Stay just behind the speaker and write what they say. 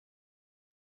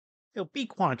So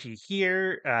BQuanchi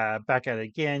here, back at it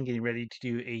again, getting ready to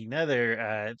do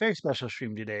another very special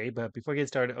stream today. But before I get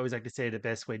started, I always like to say the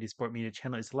best way to support me to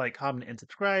channel is to like, comment, and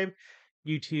subscribe.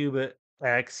 YouTube,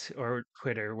 X, or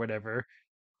Twitter, whatever.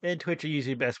 And Twitch are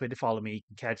usually the best way to follow me. You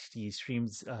can catch these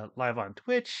streams live on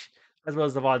Twitch, as well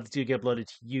as the VODs do get uploaded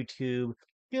to YouTube.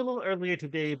 Get a little earlier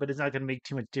today, but it's not going to make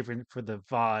too much difference for the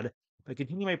VOD. But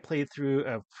continue my playthrough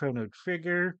of Chrono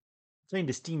Trigger, playing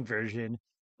the Steam version.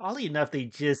 Oddly enough, they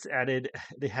just added,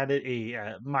 they had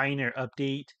a minor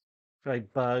update for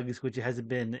like bugs, which hasn't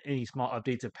been any small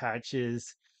updates or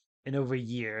patches in over a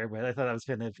year. But I thought that was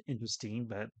kind of interesting.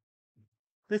 But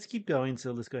let's keep going.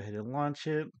 So let's go ahead and launch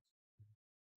it.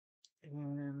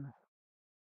 And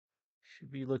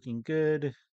should be looking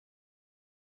good.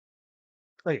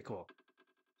 Okay, cool.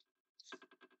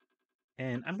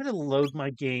 And I'm gonna load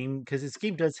my game because this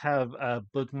game does have a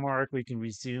bookmark where you can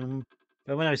resume.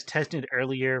 But when I was testing it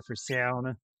earlier for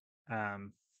sound,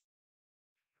 um,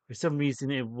 for some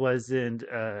reason it wasn't.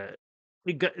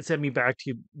 It sent me back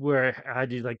to where I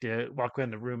had to like to walk around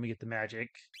the room and get the magic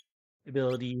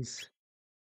abilities.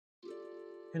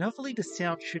 And hopefully the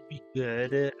sound should be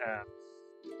good.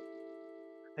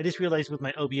 I just realized with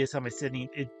my OBS on my setting,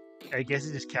 I guess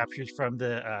it just captures from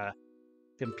the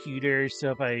computer. So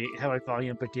if I have my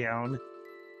volume put down,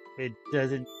 it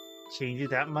doesn't change it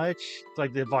that much. It's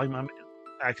like the volume I'm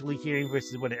actually hearing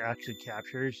versus what it actually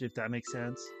captures, if that makes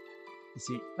sense. You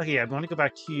see, okay, I'm going to go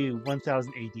back to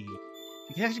 1000 AD. You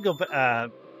can actually go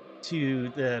to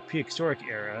the prehistoric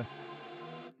era.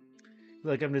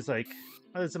 Like I'm just like,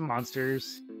 oh, there's some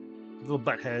monsters, little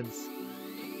butt heads.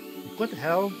 Like, what the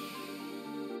hell?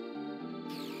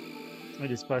 I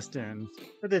just bust in.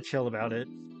 But they're chill about it.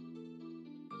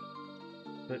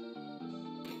 But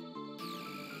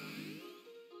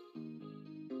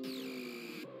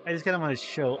I just kind of want to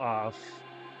show off.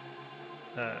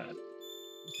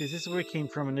 Because this is where it came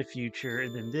from in the future,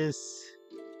 and then this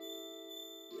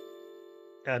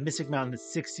Mystic Mountain is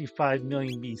 65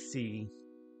 million BC.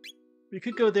 We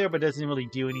could go there, but it doesn't really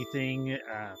do anything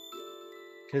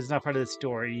because it's not part of the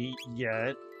story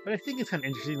yet. But I think it's kind of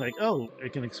interesting. Like, oh,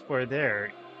 it can explore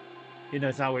there. You know,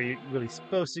 it's not where you're really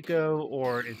supposed to go,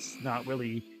 or it's not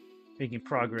really making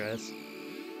progress.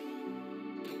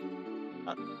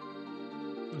 Uh,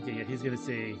 okay, yeah, he's gonna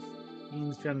say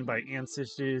beings founded by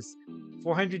ancestors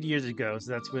 400 years ago.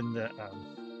 So that's when the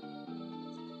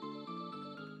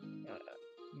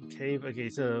cave. Okay,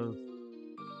 so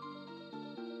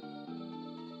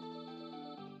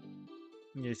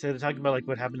yeah, so they're talking about like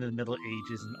what happened in the Middle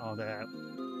Ages and all that.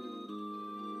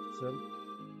 So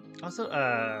also,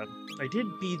 I did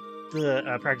beat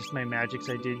the practice my magic,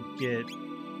 so I did get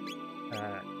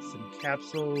some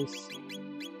capsules.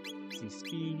 See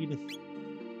speed.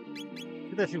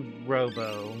 Get that through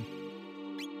Robo.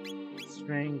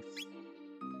 Strength.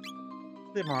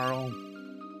 The Marl.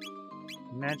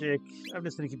 Magic. I'm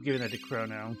just gonna keep giving that to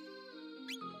Chrono.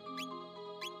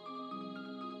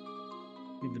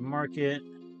 Need the market.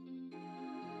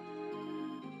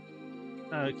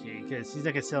 Okay, because he's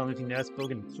not gonna sell anything to us, but we're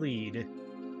gonna plead.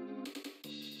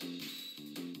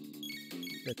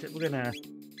 That's it. We're gonna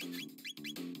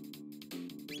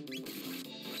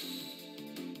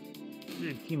do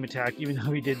a team attack, even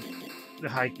though we did the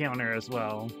high counter as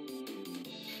well.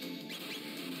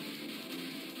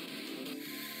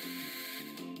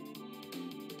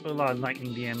 But a lot of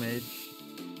lightning damage.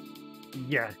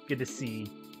 Yeah, good to see.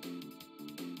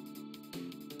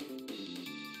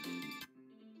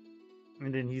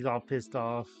 And then he's all pissed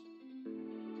off.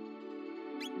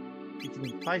 You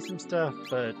can buy some stuff,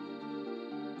 but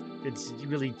it's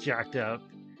really jacked up.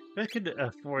 But I could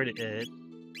afford it.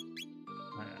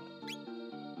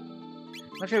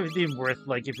 I'm not sure if it's even worth,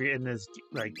 like, if you're in this,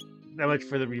 like, that much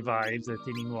for the revives, the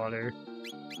thinning water.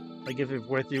 Like, if it's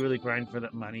worth you really grind for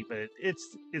that money, but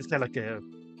it's kind of like a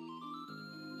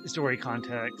story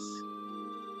context.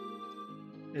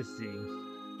 Let's see.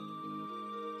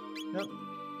 Nope.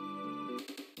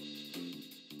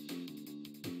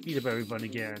 Beat up everyone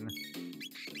again.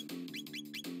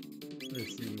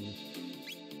 Let's see.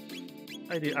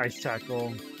 I did ice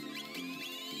tackle.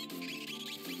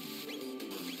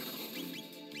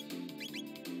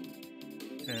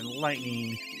 And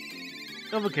lightning.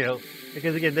 Overkill.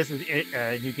 Because again, this is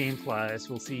New Game Plus.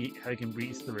 We'll see how you can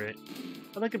breeze through it.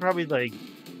 But I could probably, like,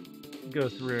 go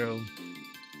through.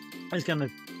 I just kind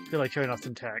of feel like showing off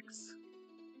some text.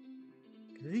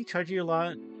 Does he charge you a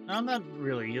lot? No, not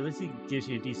really. At least he gives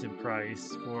you a decent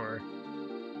price for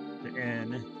the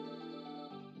N.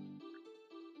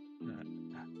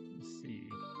 Let's see.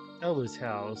 Elder's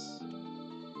house.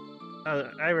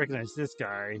 I recognize this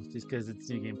guy just because it's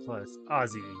New Game Plus.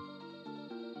 Ozzy.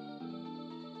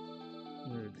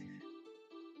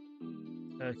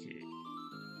 Okay.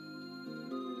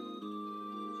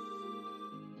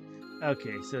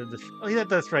 Okay, so oh yeah,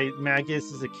 that's right.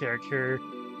 Magus is a character,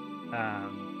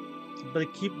 um, but I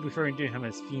keep referring to him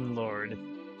as Fiend Lord.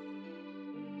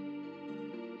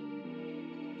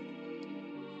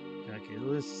 Okay,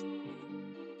 let's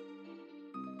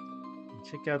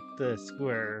check out the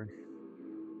square.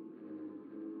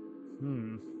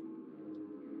 Hmm,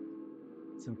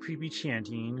 some creepy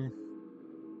chanting,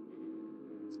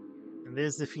 and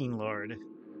there's the Fiend Lord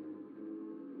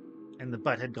and the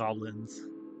Butthead Goblins.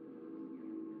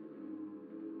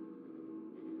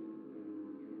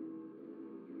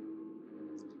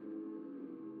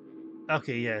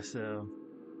 Okay, yeah, so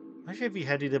I'm not sure if you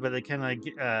had to, but they kind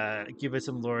of give us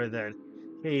some lore that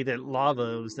hey, that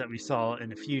Lavos that we saw in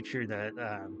the future that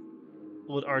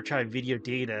would archive video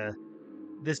data.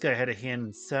 This guy had a hand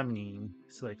in summoning.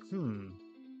 So like,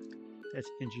 that's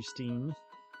interesting.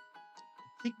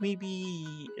 I think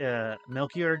maybe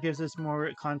Melchior gives us more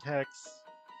context.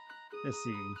 Let's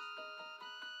see.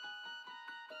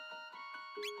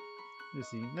 Let's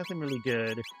see. Nothing really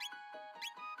good.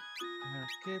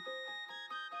 Good.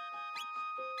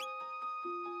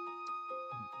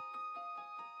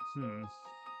 Hmm.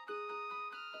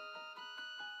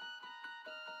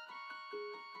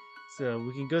 So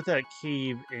we can go to that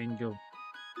cave and go. I'm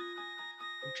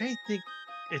trying to think.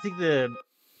 I think the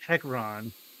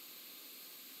Hecaron.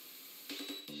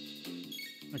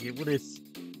 Okay, what is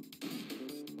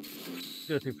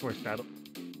go through force battle?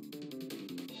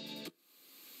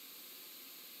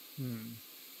 Hmm.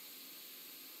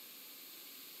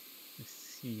 Let's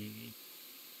see.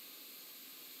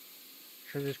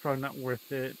 Treasure's probably not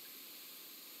worth it.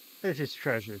 It's just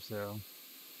treasure, so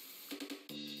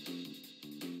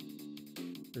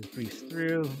let's breeze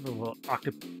through. Little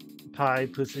octopi,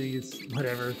 pussies,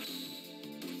 whatever.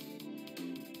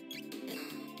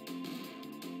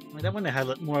 I mean, that one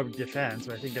had more of a defense,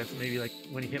 but I think that's maybe like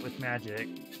when he hit with magic.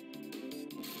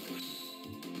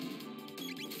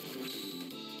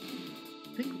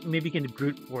 I think maybe you can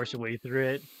brute force your way through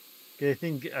it. Because I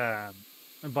think a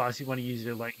boss you want to use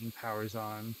your lightning powers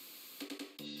on.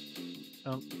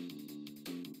 Oh,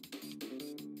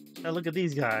 oh, look at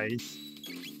these guys.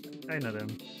 I know them.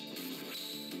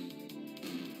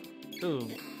 Ooh.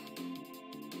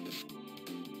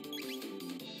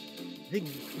 I think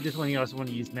this one you also want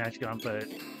to use magic on, but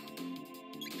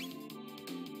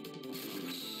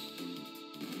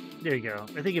there you go.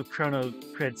 I think if Chrono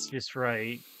crits just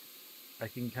right, I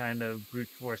can kind of brute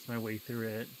force my way through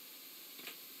it.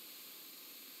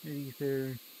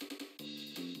 Ether.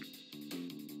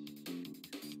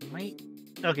 Might.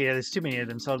 Okay, yeah, there's too many of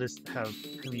them, so I'll just have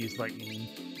him use lightning.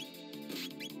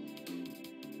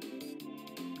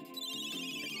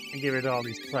 And get rid of all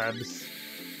these plebs.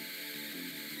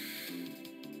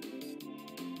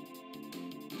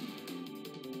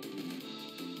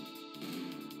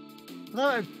 Well,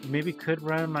 I maybe could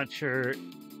run, I'm not sure.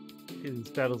 These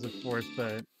battles are forced,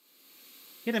 but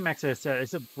get a max set.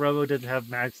 Except Robo doesn't have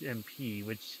max MP,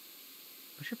 which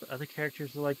I'm sure other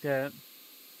characters are like that.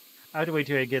 I have to wait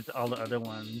till I get all the other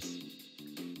ones.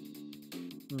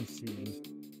 Let's see.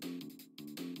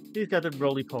 These got the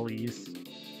roly polies.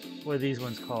 What are these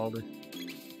ones called?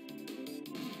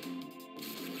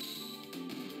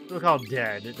 They're called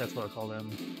dead. That's what I call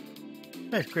them.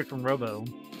 Nice crit from Robo.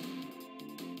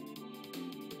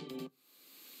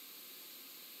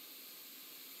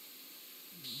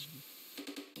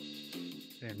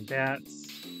 And bats.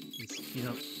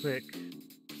 Just, quick.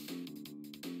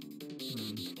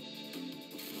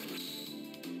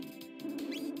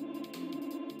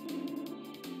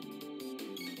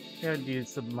 Gotta do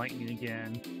some lightning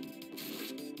again.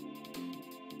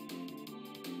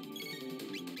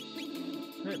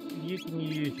 You can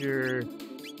use your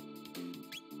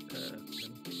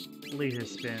laser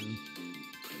spin.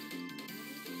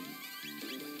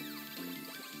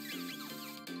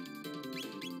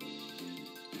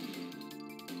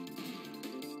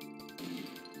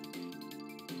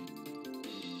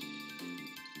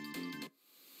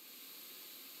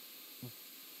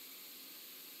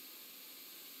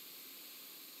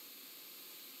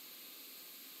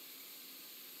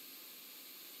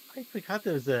 I forgot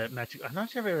there was a magic. I'm not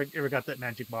sure if I ever got that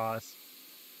magic box.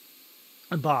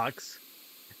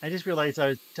 I just realized I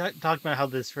was talking about how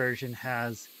this version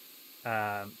has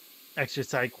um, extra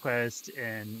side quest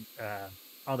and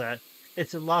all that.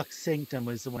 It's a Lock Sanctum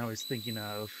was the one I was thinking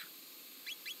of,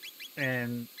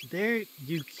 and there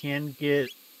you can get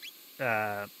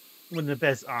uh, one of the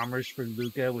best armors for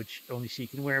Luca, which only she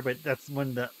can wear. But that's one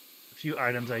of the few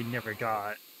items I never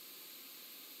got.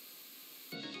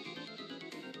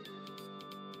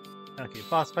 Okay,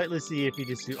 boss fight. Let's see if you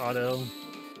just do auto.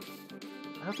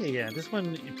 Okay, yeah, this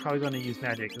one you're probably going to use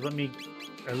magic. Let me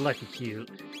electrocute.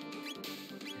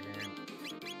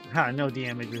 And no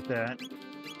damage with that.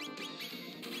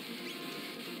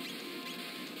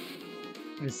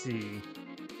 Let's see.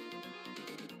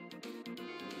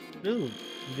 Ooh,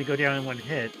 they go down in one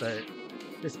hit, but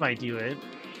this might do it.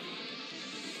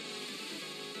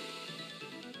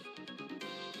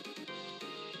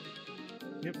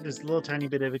 Yep, just a little tiny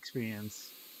bit of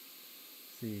experience.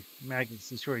 Let's see, Magnus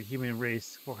destroyed human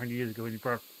race 400 years ago when he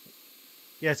brought.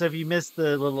 Yeah, so if you missed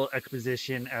the little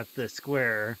exposition at the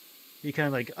square, you kind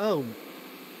of like, oh,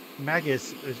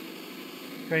 Magus is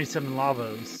trying to summon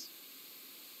lavos.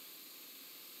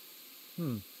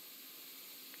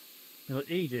 Middle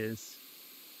Ages.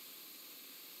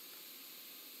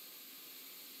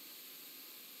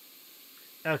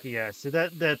 Okay, yeah, so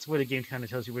that's where the game kind of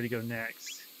tells you where to go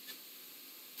next.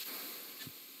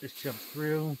 Just jump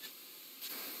through.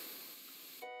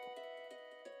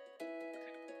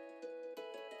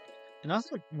 And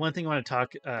also, one thing I want to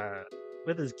talk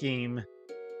with this game.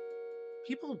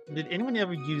 Did anyone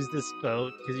ever use this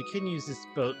boat? Because you can use this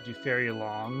boat to ferry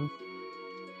along.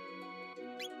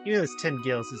 Even though it's 10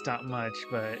 gills, it's not much,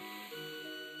 but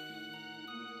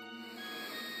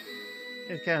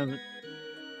it's kind of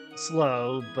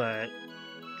slow, but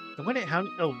I wonder how.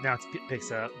 Oh, now it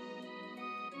picks up.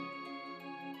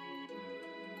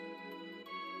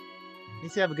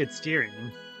 Needs to have a good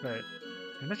steering, but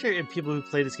I'm not sure if people who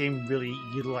play this game really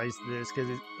utilize this because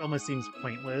it almost seems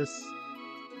pointless.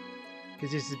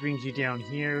 Because this just brings you down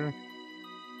here.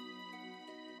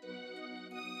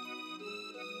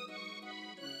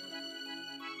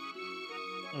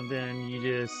 And then you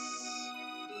just.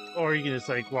 Or you can just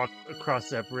like walk across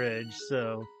that bridge,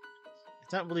 so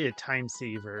it's not really a time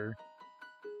saver.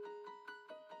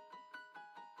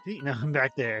 See, now I'm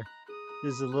back there.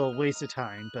 This is a little waste of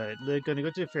time, but they're gonna go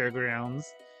to the fairgrounds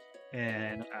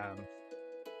and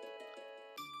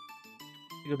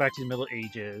go back to the Middle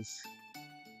Ages.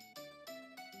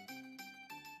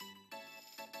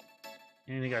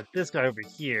 And they got this guy over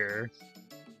here.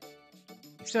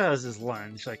 He still has his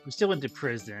lunch. Like, we still went to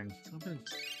prison, so I'm gonna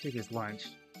take his lunch.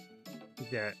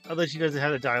 Like that. Although she doesn't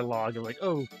have a dialogue of like,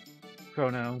 oh,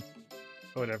 Chrono,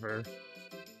 or whatever.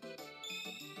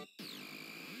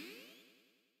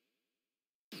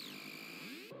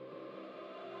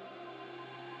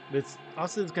 But it's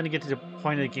also going to get to the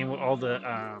point of the game where all the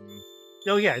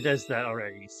oh yeah, it does that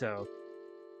already. So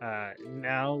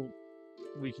now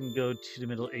we can go to the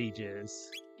Middle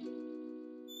Ages.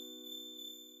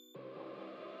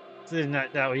 So then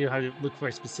that way you have to look for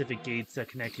specific gates that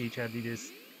connect to each other. You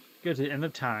just go to the end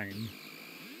of time.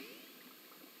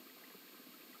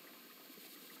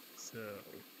 So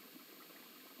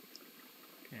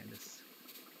kind of just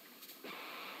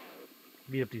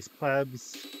beat up these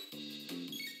plebs.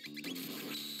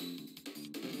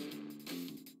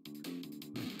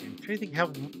 I'm trying to think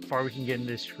how far we can get in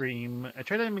this stream. I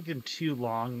try not to make them too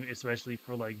long, especially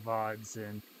for like VODs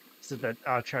and stuff that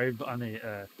I'll try on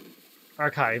the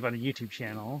archive on a YouTube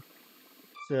channel.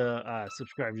 So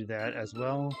subscribe to that as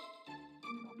well.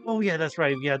 Oh yeah, that's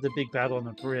right. We had the big battle on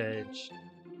the bridge.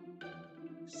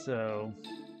 So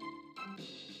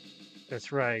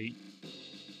that's right.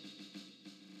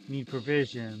 Need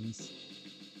provisions.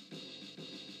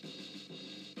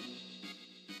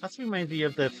 Also reminds me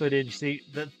of the footage.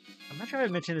 I'm not sure if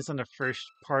I mentioned this on the first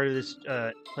part of this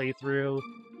playthrough,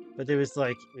 but there was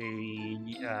like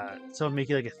someone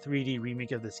making like a 3D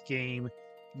remake of this game.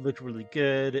 It looked really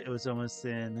good. It was almost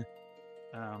in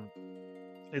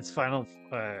its final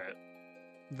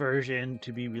version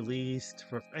to be released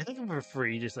for, I think, for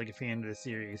free, just like a fan of the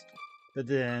series. But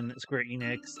then Square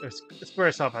Enix or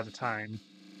Squaresoft at the time,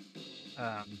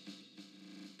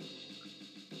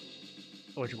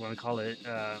 what you want to call it,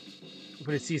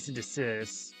 put a cease and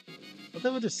desist.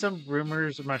 Although there's some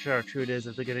rumors, I'm not sure how true it is,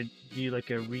 that they're gonna do like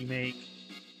a remake,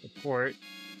 a port.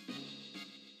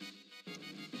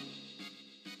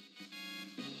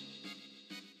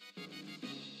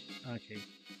 Okay.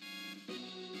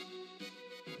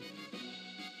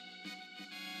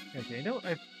 Okay, no,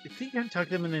 I think you have to talk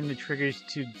to them and then the triggers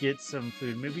to get some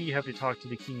food. Maybe you have to talk to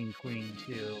the king and queen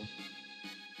too.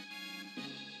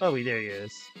 Oh, wait, there he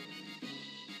is.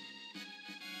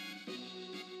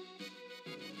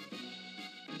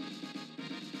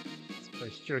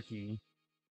 Spice jerky.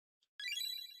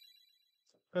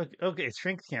 Okay,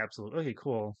 strength capsule. Okay,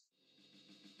 cool.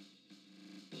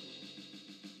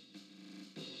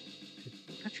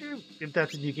 Not sure if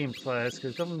that's a new game plus,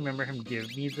 because I don't remember him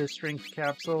giving me the strength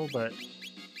capsule, but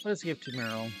let's give to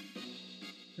Meryl.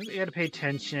 You gotta pay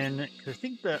attention, because I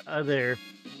think the other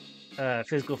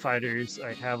physical fighters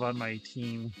I have on my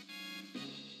team,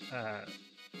 uh,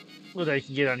 well, that I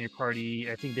can get on your party,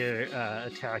 I think their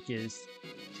attack is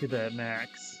to the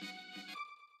max.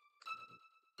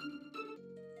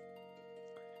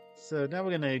 So now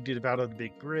we're gonna do the Battle of the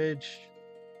Big Bridge.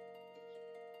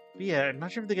 But yeah, I'm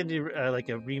not sure if they're gonna do like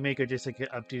a remake or just like an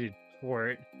updated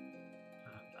port.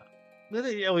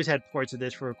 They always had ports of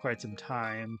this for quite some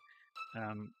time.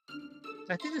 Um,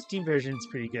 I think the Steam version is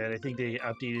pretty good. I think they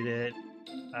updated it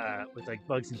with like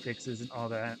bugs and fixes and all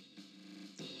that.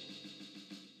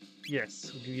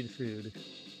 Yes, we'll give you the food.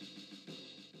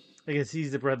 I guess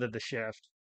he's the brother of the chef.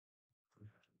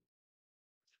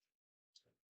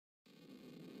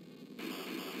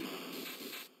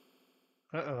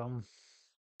 Uh-oh.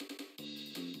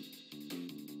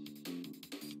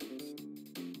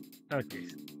 Okay,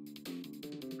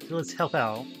 so let's help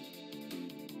out.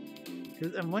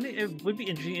 Because I'm wondering, it would be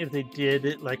interesting if they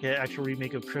did like an actual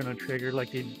remake of Chrono Trigger,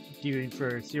 like they doing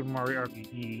for Super Mario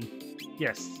RPG.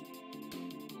 Yes.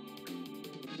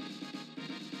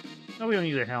 No, we don't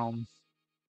need a helm.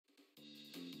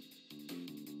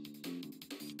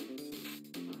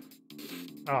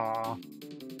 Aw.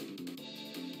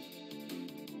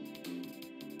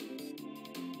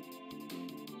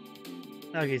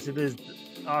 Okay, so there's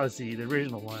Ozzy, the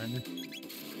original one.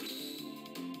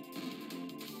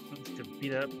 Let's get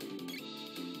beat up.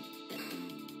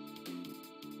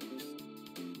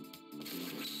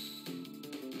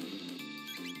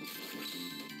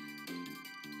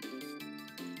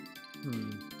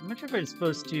 I'm not sure if I'm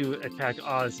supposed to attack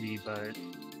Ozzy, but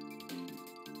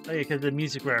oh yeah, because the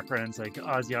music reference, like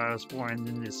Ozzy Osbourne,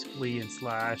 then this Flea and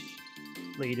Slash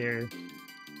later.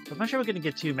 I'm not sure we're gonna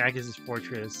get to Magus'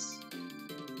 Fortress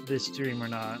this stream or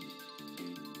not.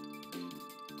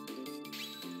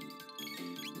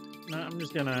 No, I'm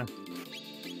just gonna.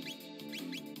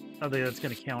 I think that's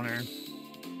gonna counter.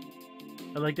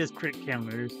 I like this crit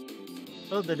counters.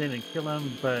 Oh, that didn't kill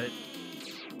him, but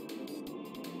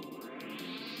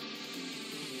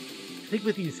I think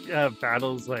with these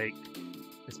battles, like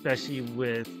especially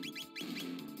with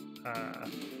uh,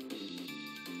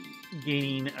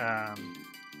 gaining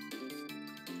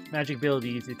magic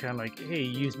abilities, it's kind of like, hey,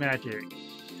 use magic.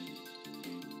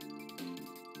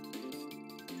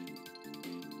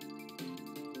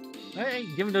 I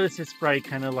even notice his sprite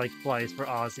kind of like flies for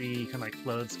Ozzy, kind of like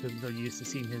floats because they're used to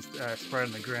seeing his sprite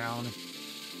on the ground.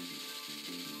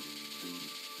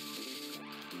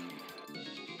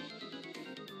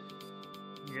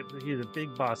 Yep, he's a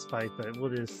big boss fight, but we'll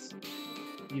just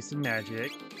use some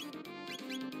magic.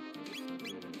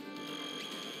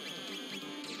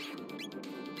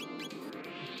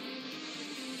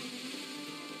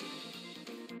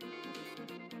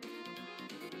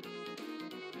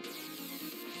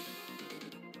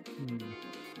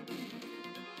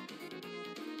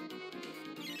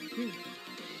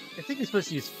 I think he's supposed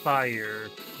to use fire.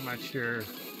 I'm not sure.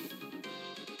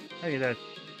 Hey, that.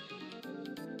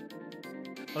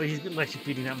 Oh, he's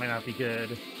electrocuting. That might not be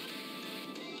good.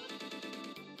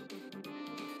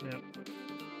 Yep.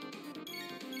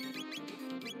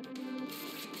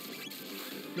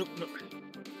 Nope, nope.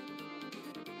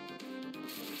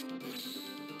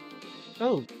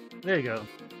 Oh, there you go.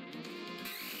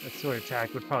 That sword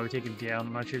attack would probably take him down.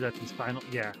 I'm not sure that's his final.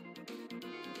 Yeah.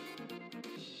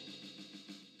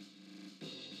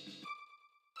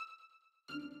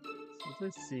 So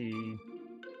let's see.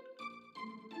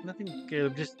 Nothing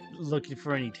good. I'm just looking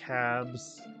for any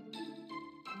tabs.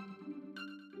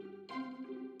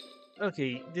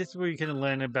 Okay, this is where you can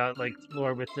learn about like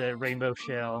lore with the rainbow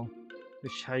shell,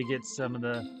 which how you get some of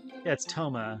the. Yeah, it's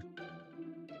Toma.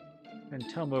 And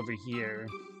Toma over here.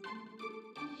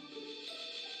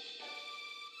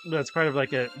 That's part of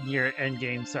like a near end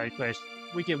game side quest.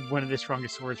 We get one of the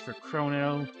strongest swords for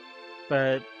Chrono,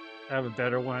 but I have a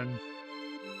better one.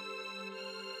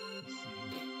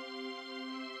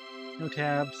 No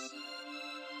tabs.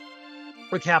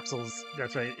 Or capsules.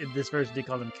 That's right. In this version, they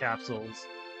call them capsules.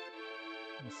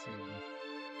 Let's see.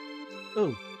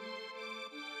 Oh.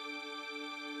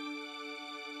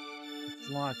 Let's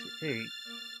launch it. Hey.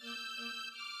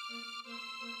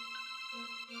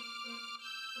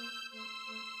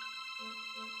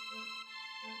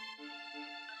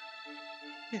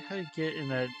 Yeah, how do you get in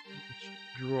that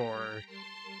drawer?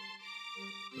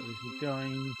 So we keep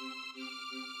going.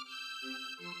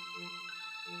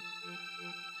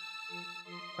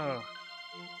 Oh.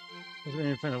 There's an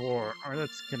infinite war. Oh,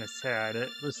 that's kind of sad.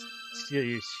 Let's steal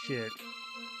your shit.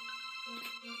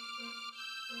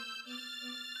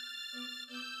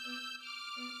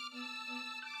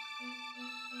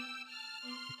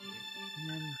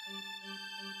 And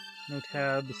no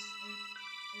tabs.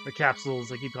 Or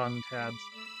capsules, I keep calling them tabs.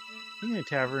 In a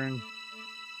tavern.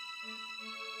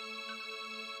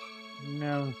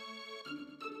 No.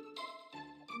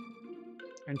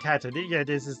 And Tata, yeah,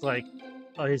 this is like,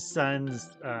 oh, his son's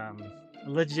a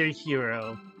legendary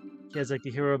hero. He has like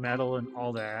the hero medal and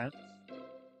all that.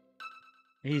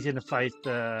 And he's gonna fight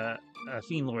the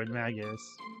Fiend Lord Magus.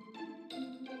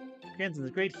 Ganson's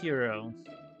a great hero.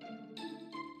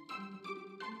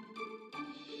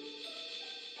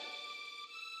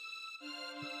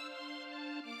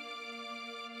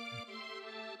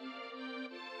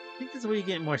 I think this is where you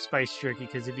get more spice jerky,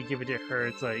 because if you give it to her,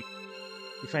 it's like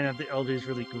you find out the elder is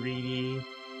really greedy,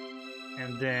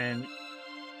 and then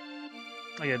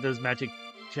oh yeah, those magic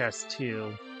chests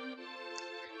too.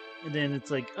 And then it's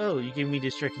like, oh, you gave me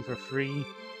this jerky for free.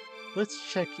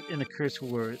 Let's check in the Cursed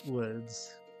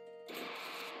Woods.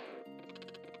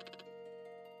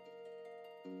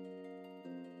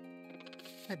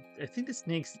 I think the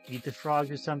snakes eat the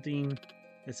frogs or something.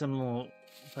 It's some little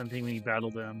fun thing when you battle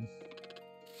them.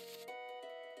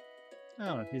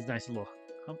 Oh, he's a nice little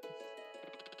hump.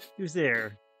 Who's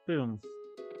there? Boom.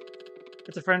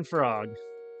 It's a friend frog.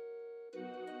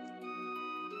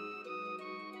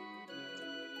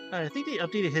 I think they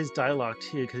updated his dialogue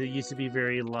too, because it used to be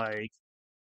very like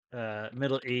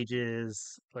Middle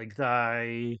Ages, like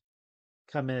thy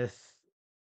cometh.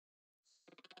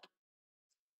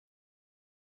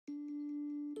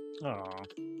 Oh,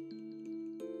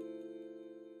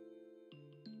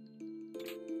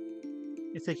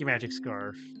 it's take your magic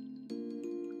scarf.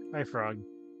 Bye, frog.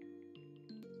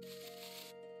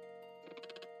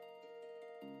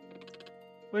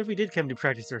 What if we did come to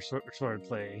practice our sword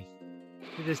play?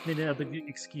 We just need another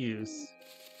excuse.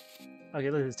 Okay,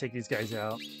 let's just take these guys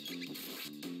out.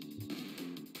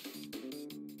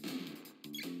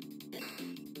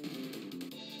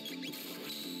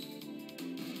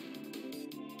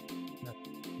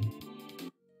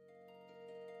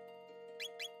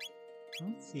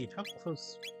 Let's see, how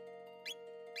close...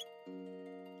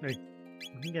 Right,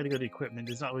 we gotta go to equipment,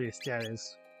 there's not really a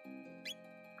status.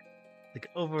 Like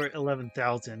over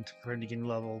 11,000 for any getting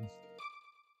leveled.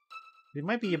 We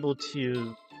might be able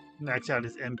to max out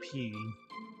his MP.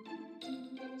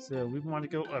 So we want to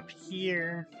go up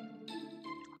here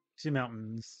to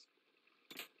mountains.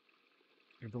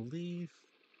 I believe.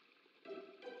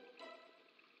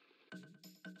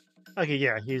 Okay,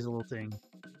 yeah, here's a little thing.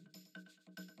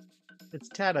 It's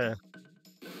Tata.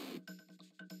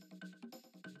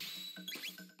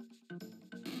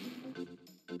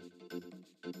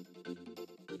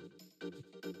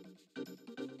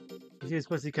 He was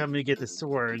supposed to come to get the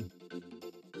sword.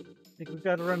 I think we've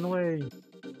got to run away.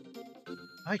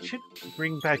 I should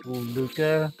bring back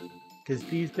Luca, because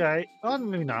these guys... Oh,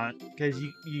 maybe not, because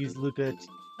you use Luca...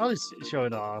 I'll just show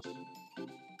it off.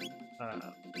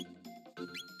 Uh,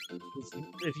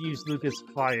 if you use Luca's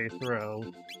fire throw,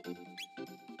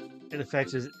 it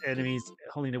affects his enemies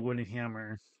holding a wooden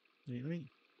hammer. Let me...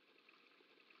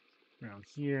 Around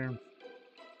here.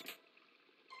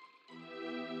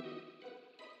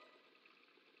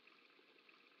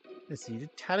 Let's see, did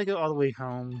Tata go all the way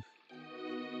home?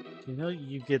 You know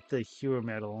you get the hero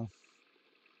medal.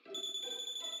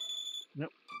 Nope.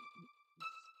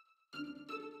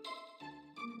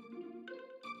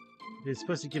 You're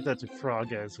supposed to give that to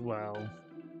Frog as well.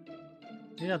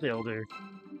 You're not the elder.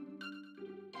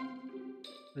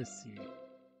 Let's see.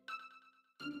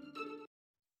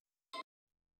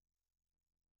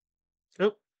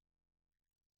 Oh!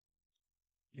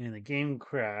 And the game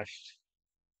crashed.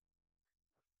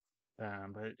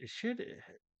 But it should...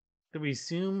 The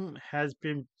resume has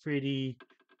been pretty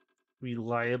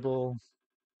reliable.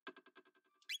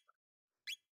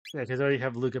 Yeah, because I already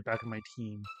have Luca back on my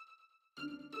team.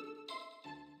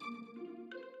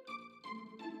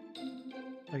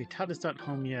 Okay, Tata's not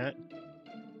home yet.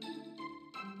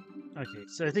 Okay,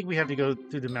 so I think we have to go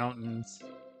through the mountains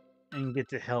and get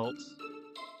to Helt.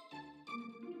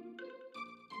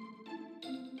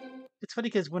 It's funny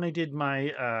because when I did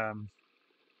my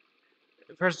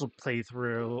personal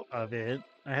playthrough of it,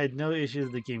 I had no issues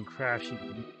with the game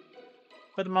crashing.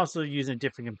 But I'm also using a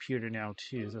different computer now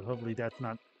too, so hopefully that's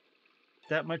not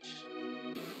that much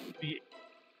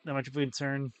of a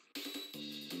concern.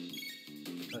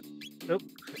 But, oh,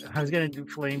 I was gonna do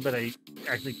flame, but I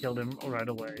actually killed him right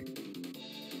away.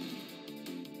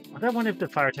 I wonder if the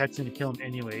fire attack's gonna kill him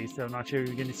anyway, so I'm not sure if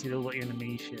you're gonna see the little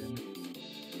animation.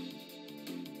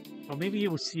 Or maybe you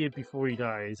will see it before he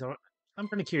dies. I'm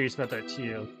kind of curious about that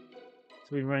too.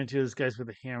 So we run into those guys with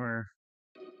a hammer.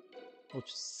 We'll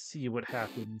see what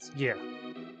happens. Yeah.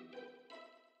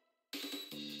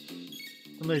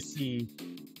 Let's see.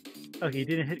 Okay, he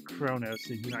didn't hit Chrono,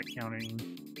 so he's not counting.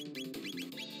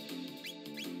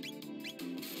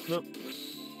 Well,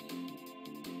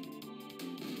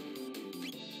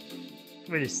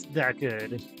 it is that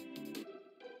good.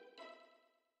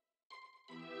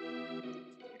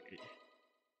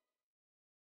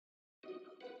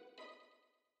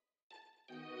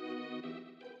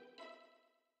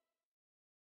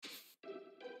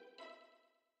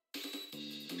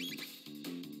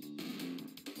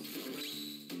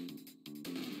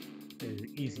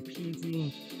 Easy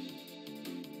peasy.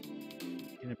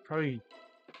 And it probably...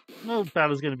 No,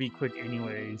 battle's gonna be quick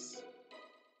anyways.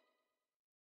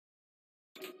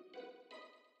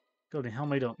 Golden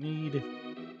helmet I don't need.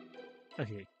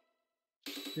 Okay.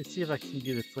 Let's see if I can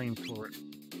do the flamethrower.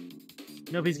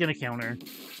 Nope, he's gonna counter.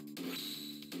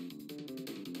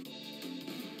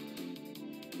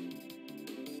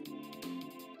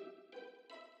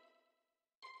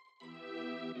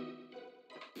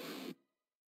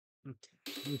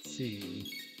 Okay, let's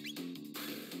see.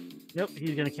 Nope,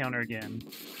 he's gonna counter again.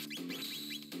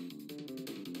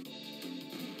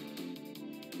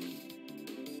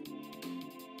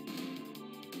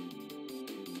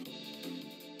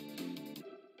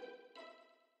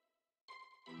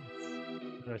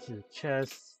 Go to the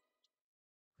chest.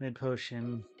 Mid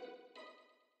potion.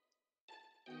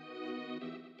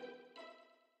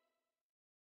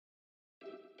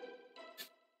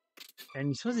 And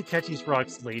you're supposed to catch these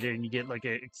rocks later, and you get like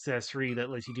an accessory that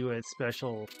lets you do a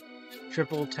special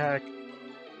triple attack.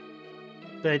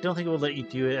 But I don't think it will let you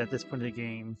do it at this point of the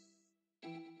game.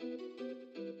 Okay,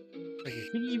 I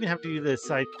think you even have to do the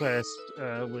side quest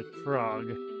with Frog.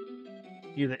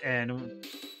 Do the end.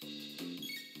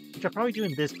 Which I'll probably do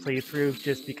in this playthrough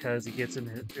just because it gets him,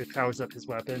 it powers up his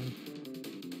weapon.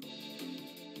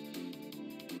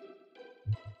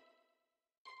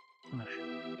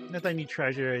 Not that I need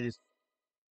treasure, I just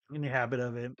in the habit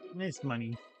of it. It's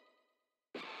money.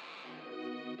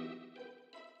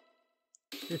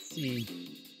 Let's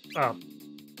see. Oh.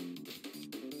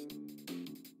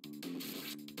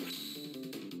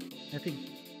 I think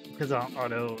because on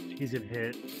auto, he's gonna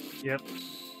hit. Yep.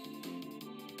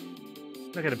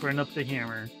 I gotta burn up the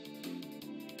hammer.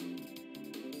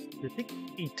 I think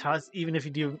he even if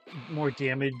you do more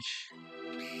damage,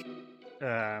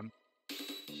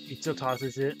 he still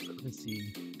tosses it. Let's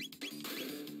see.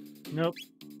 Nope.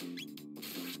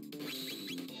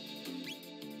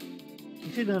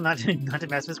 You should know not to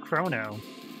mess with Chrono.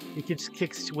 He just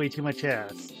kicks way too much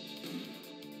ass.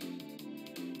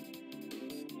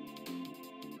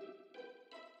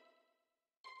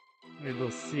 A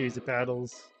little series of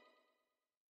battles.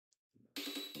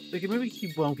 Like, maybe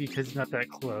he won't because he's not that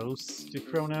close to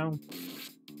Chrono.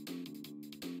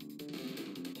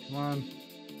 Come on.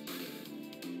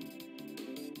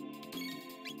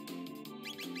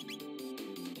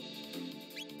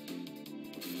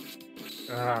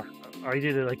 I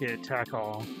did it like an attack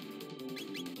all.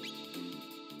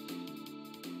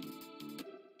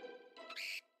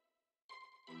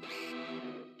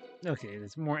 Okay,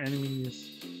 there's more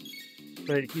enemies.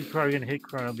 But he's probably gonna hit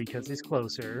Chrono because he's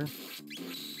closer.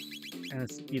 And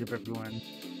speed up everyone.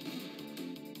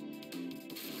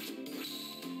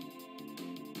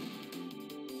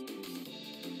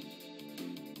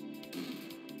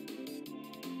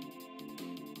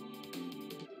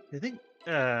 I think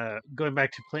going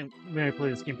back to when I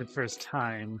played this game for the first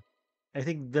time, I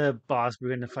think the boss we're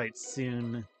going to fight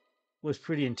soon was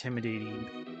pretty intimidating.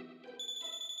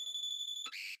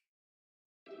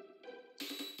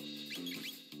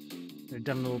 A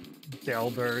dumb little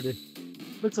bell bird.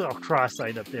 Looks all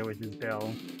cross-eyed up there with his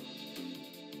bell.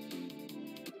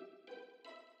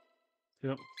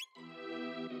 Yep.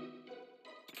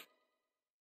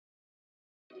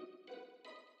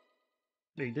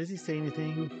 Wait, does he say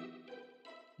anything?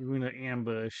 You're going to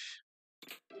ambush.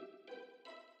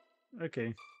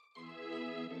 Okay.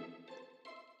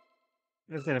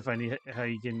 That's kind of funny how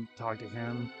you can talk to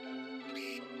him.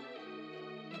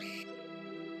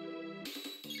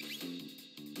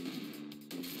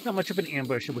 Not much of an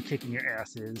ambush if we're kicking your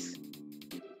asses.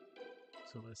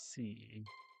 So let's see.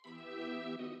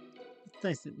 It's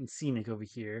nice and scenic over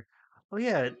here. Oh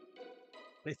yeah,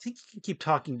 I think you can keep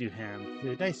talking to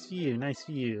him. Nice view, nice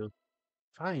view.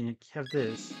 Fine, have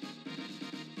this.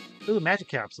 Ooh, magic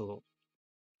capsule.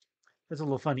 That's a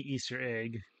little funny Easter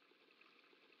egg.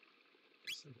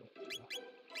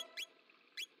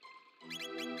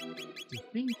 Do you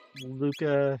think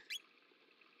Luca...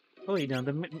 Oh wait, no, I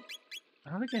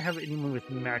don't think I have anyone with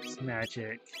max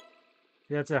magic.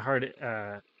 That's a hard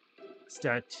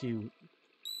stat to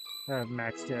have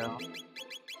maxed out.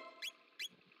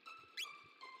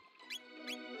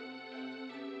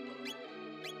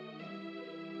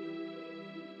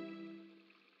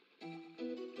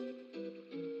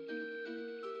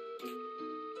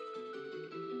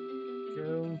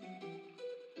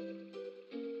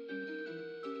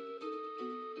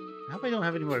 I hope I don't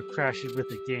have any more crashes with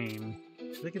the game.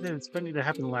 I think it's funny that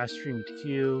happened last stream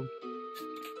too.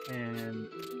 And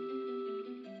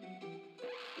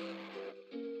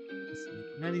let's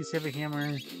see. 90s heavy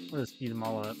hammer. Let's speed them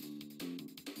all up.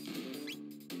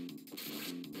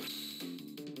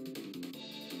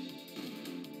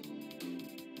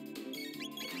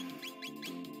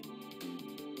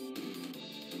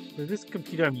 So this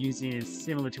computer I'm using is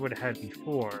similar to what I had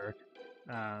before.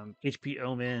 HP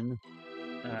Omen.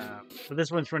 But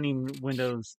this one's running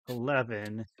Windows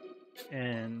 11,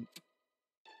 and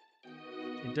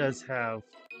it does have.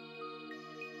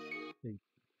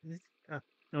 Uh,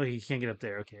 no, he can't get up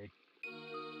there. Okay.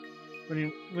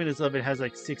 Running Windows 11 has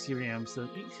like 60 RAM, so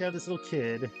you have this little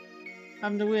kid.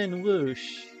 I'm the wind,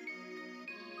 whoosh.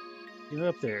 Get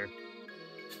up there.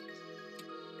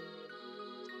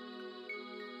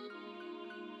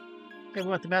 Okay, we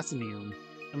want the Masamune.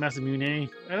 A Masamune?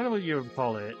 I don't know what you ever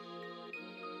call it.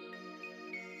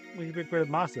 What do you big brother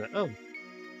Masa? Oh.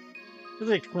 They're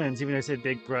like twins, even though I said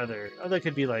big brother. Oh, that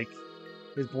could be like,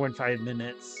 he was born 5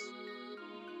 minutes.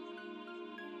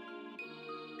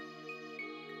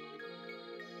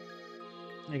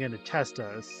 They're gonna test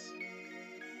us.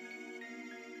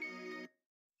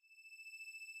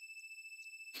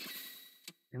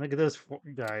 And look at those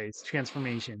guys.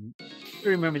 Transformation. I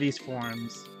remember these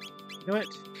forms. You know what?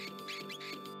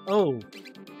 Oh,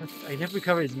 I never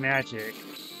recovered his magic.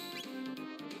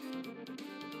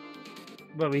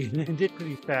 But we did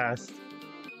pretty fast.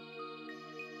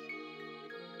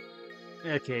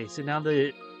 Okay, so now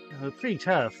the pretty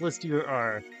tough. Let's do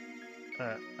our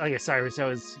oh yeah, Cyrus, that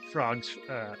was Frog's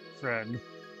friend.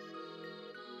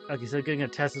 Okay, so getting a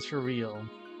test is for real.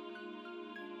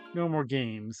 No more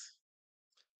games.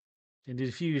 And do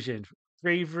fusion.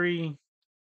 Bravery,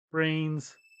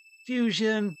 brains,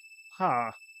 fusion.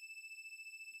 Ha.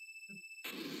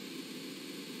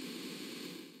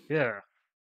 Yeah.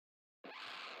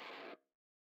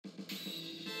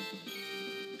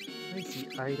 I see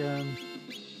item.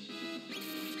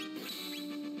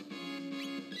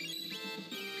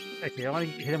 Okay, I want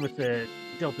to hit him with the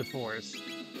Delta Force.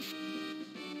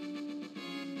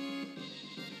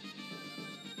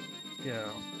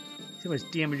 Go. See how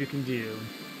much damage you can do.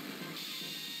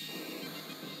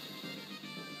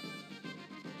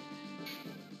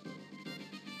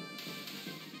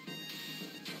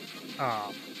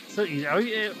 Oh, so easy.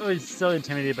 I was so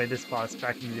intimidated by this boss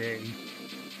back in the day.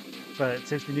 But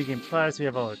since the New Game Plus, we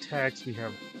have all attacks, we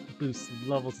have boost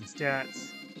levels and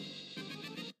stats.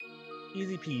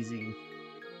 Easy peasy.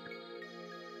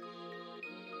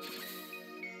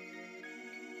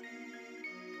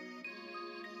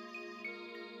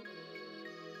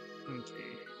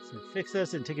 Okay, so fix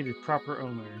us and take it to proper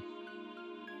owner.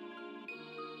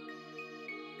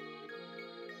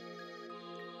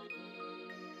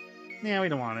 Nah, we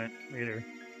don't want it. Later.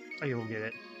 Okay, we'll get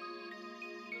it.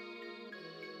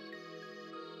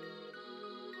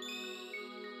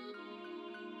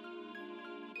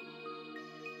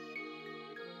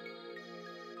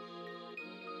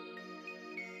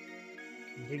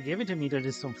 Okay, give it to me to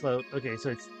just don't float. Okay, so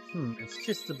it's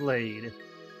just the blade.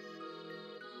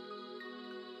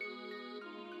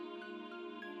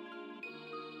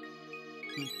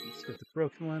 Let's get the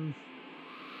broken one.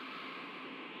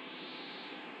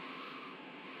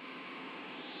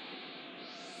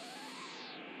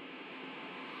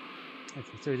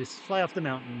 Okay, so we just fly off the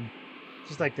mountain.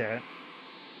 Just like that.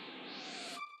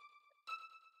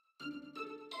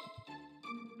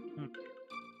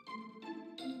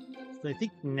 So I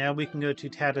think now we can go to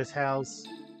Tata's house.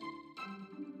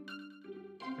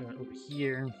 Over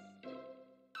here.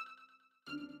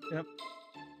 Yep.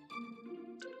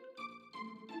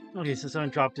 Okay, so someone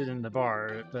dropped it in the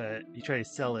bar, but you try to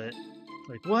sell it.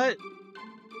 Like, what?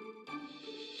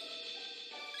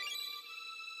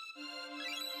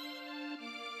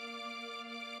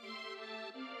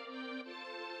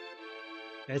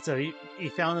 And so he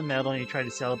found the medal and he tried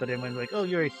to sell it, but everyone's like, oh,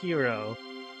 you're a hero.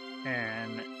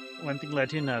 And one thing led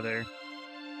to another.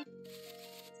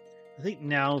 I think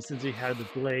now, since we have the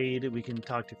blade, we can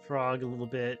talk to Frog a little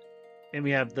bit. And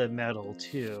we have the medal,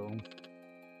 too.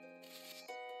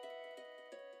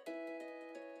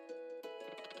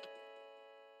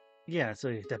 Yeah,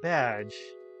 so the badge.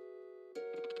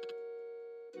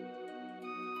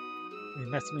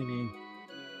 That's maybe.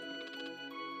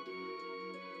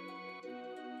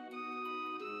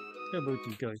 So we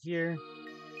can go here.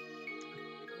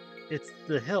 It's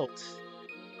the hilt.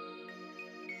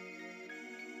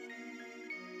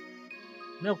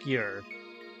 Milkier.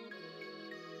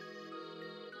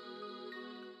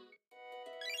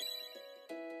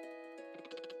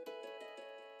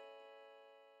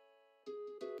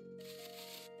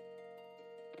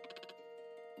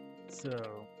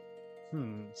 So,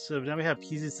 so now we have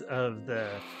pieces of the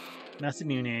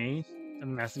Masamune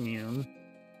and Masamune,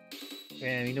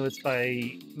 and we know it's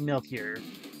by Melchior.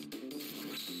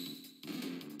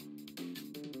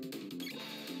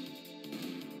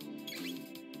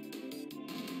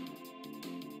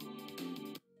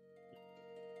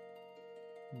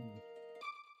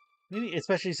 Maybe,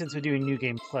 especially since we're doing New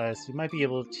Game Plus, we might be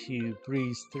able to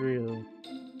breeze through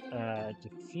the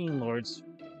Fiend Lord's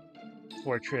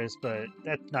fortress, but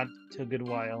that's not till a good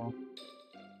while.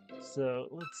 So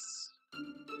let's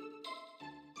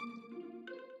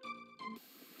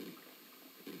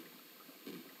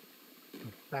go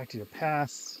back to the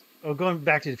past. Oh, going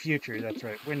back to the future. That's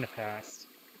right. We're in the past.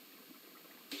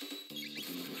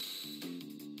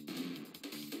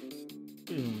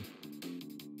 Boom.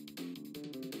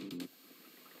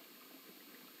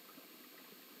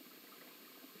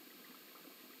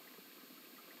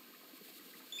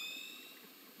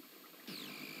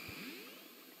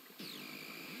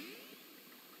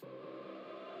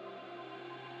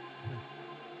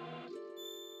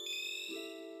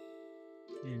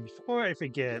 And before I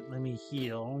forget, let me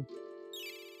heal.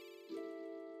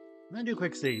 I'm gonna do a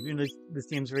quick save. You know, this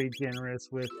game's very generous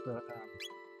with.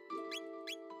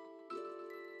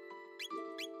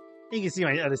 You can see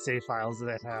my other save files that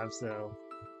I have, so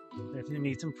definitely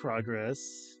need some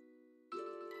progress.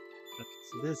 Okay,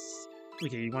 so this.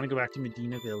 Okay, you want to go back to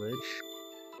Medina Village.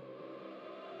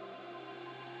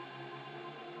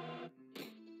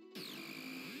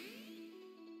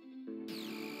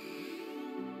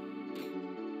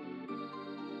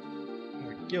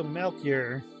 Yo,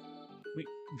 Melchior. We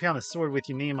found a sword with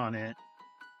your name on it.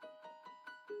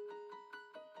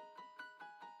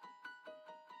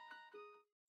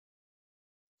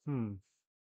 Hmm.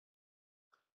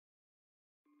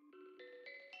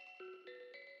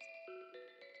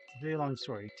 It's a very long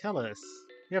story. Tell us.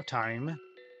 We have time.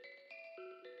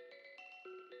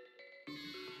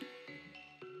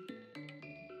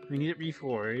 We need it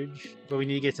reforged, but we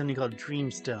need to get something called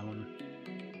Dreamstone.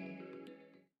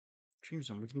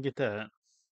 Dreamstone, we can get that.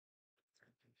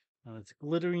 It's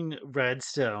glittering red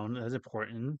stone. That's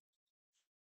important.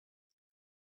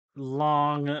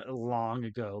 Long, long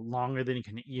ago. Longer than you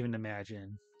can even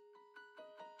imagine.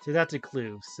 So that's a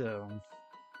clue. So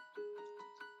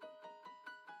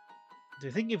I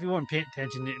think if you weren't paying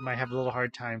attention, it might have a little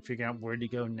hard time figuring out where to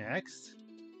go next.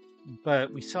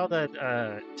 But we saw that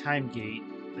time gate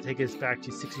that take us back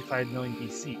to 65 million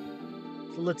BC.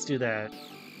 So let's do that.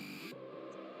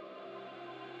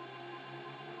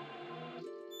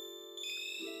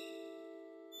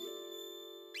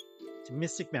 To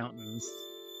Mystic Mountains.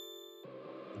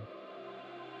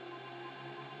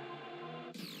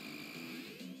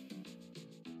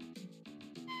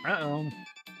 Uh-oh.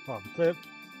 Off the cliff.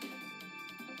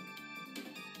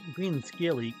 Green and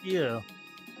scaly. Ew.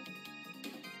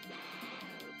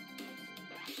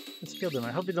 Let's kill them.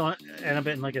 I hope they don't end up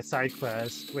in like a side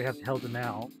quest where we have to help them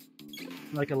out.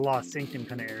 Like a Lost Sanctum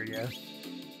kind of area.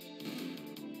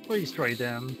 Or destroy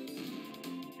them.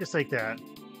 Just like that.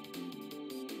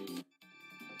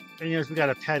 And you know, we got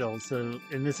a pedal, so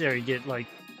in this area you get like,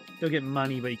 you'll get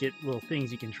money, but you get little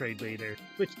things you can trade later.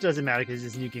 Which doesn't matter because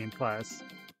it's New Game Plus.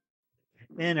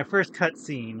 And our first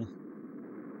cutscene.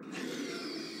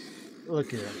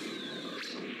 Look at it.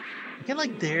 I kind of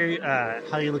like their,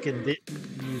 how you look at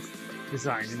these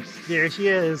designs. And there she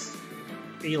is.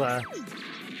 Ayla.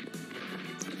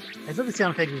 I thought the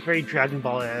sound effect was very Dragon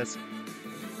Ball-esque.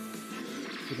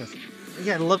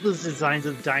 Yeah, I love those designs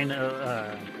of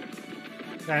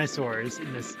dinosaurs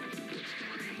in this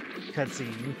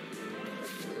cutscene.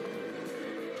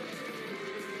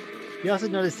 You also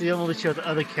notice they don't really show the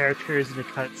other characters in the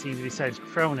cutscenes besides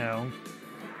Chrono,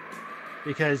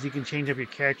 because you can change up your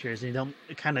characters and you don't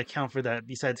kind of account for that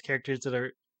besides characters that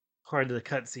are part of the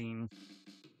cutscene.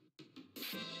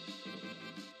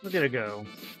 Look at her go.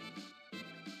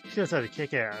 She knows how to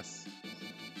kick ass.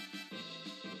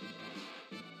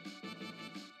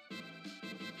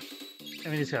 I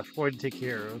mean, just got 4 to take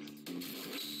care of.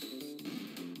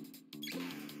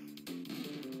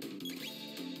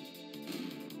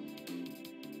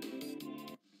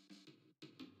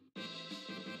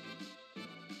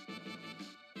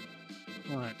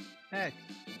 What? Heck.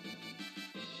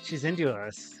 She's into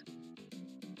us.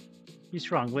 Be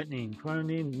strong, Whitney. Chrono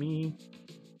named me.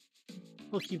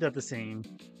 We'll keep that the same.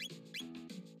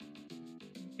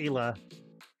 Ayla.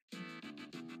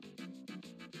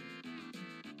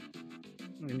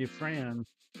 My new friend.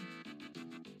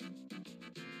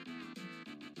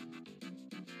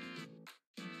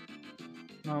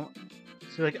 Well,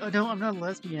 she's like, oh no, I'm not a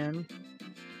lesbian.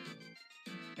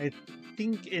 I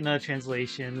think in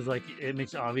translations, like it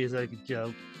makes it obvious like a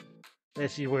joke that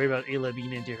she's worried about Ayla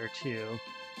being into her too.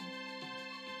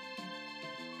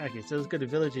 Okay, so let's go to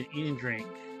village and eat and drink.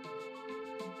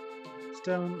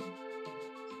 Stone.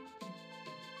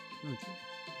 Okay.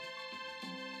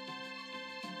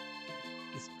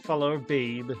 Let's follow our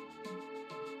babe.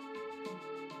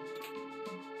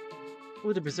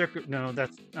 Oh, the Berserker. No,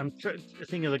 that's. I'm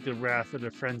thinking of like the Wrath or the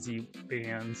Frenzy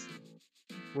bands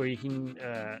where you can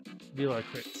do a lot of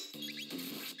crits.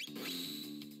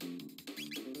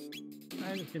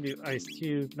 I'm just gonna do Ice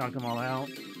Cube, knock them all out.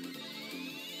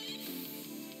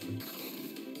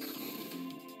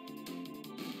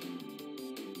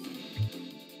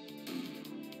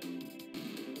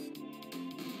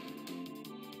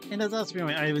 And that's also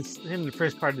when I was in the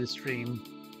first part of the stream,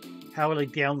 how I would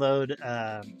like download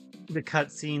the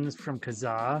cutscenes from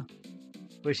Kazaa,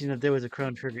 wishing that there was a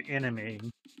Chrono Trigger anime.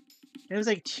 And it was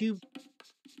like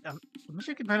I'm not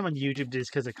sure you can find them on YouTube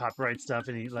just because of copyright stuff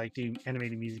and they like do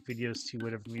animated music videos to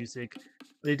whatever music.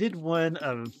 They did one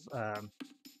of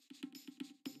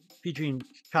featuring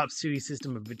Chop Suey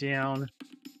System of a Down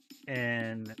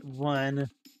and one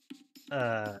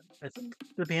I think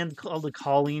the band called The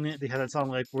Calling. They had that song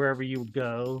like Wherever You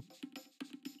Go.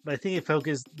 But I think it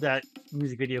focused that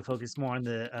music video focused more on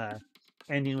the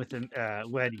ending with the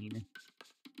wedding.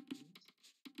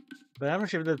 But I'm not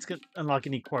sure if that's gonna unlock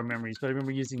any core memories. But I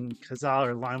remember using Kazaa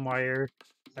or LimeWire.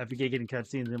 I forget getting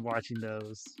cutscenes and watching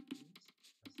those.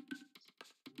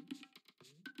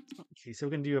 Okay, so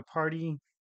we're gonna do a party.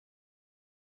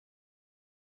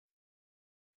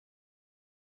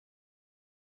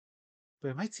 But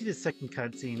I might see the second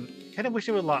cutscene. Kind of wish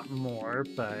it were a lot more,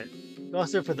 but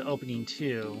also for the opening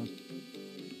too.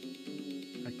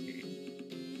 Okay.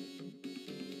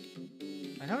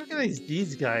 I don't recognize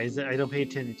these guys. I don't pay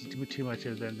attention to too much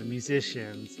of them. The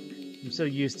musicians. I'm so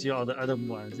used to all the other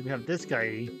ones. And we have this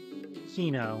guy,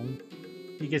 Chrono.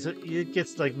 He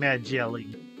gets like mad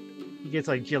jelly. He gets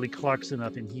like Jelly Clarkson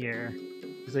up in here.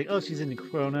 He's like, oh, she's into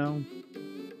Chrono.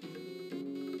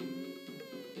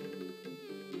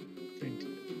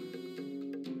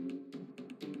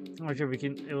 I'm not sure if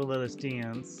it will let us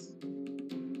dance.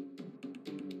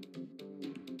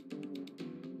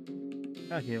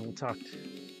 Okay, we'll talk.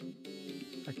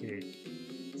 Okay,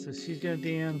 so she's gonna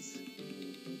dance.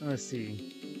 Let's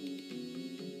see.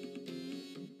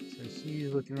 So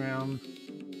she's looking around.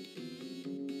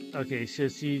 Okay, so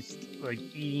she's like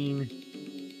eating.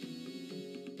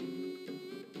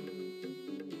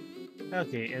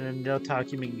 Okay, and then they'll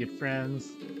talk. You make good friends.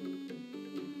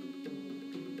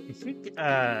 I think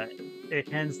it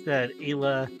hints that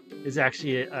Ayla is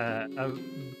actually a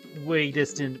way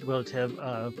distant relative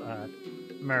of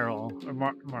Meryl or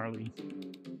Marley.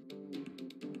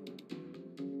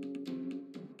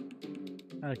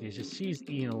 Okay, so she's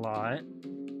eating a lot.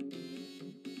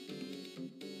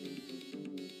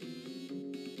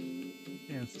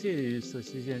 Dance too, so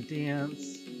she's gonna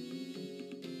dance.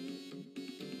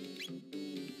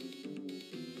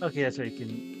 Okay, that's right. You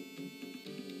can.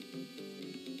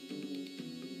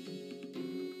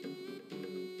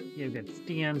 Yeah, we got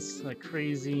dance like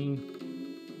crazy.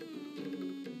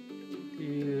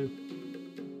 Dude.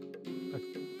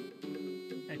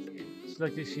 Okay. She looks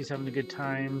like she's having a good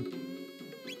time.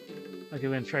 Okay,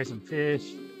 we're gonna try some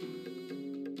fish.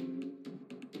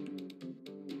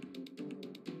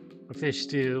 A fish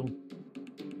stew.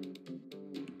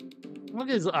 Look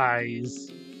at his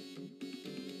eyes.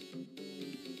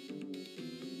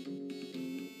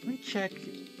 Let me check.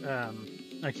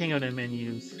 I can't go to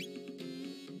menus.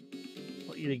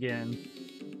 I'll eat again.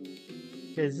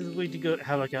 Because this is way to go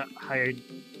have like a higher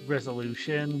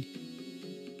resolution.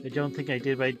 I don't think I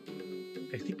did, but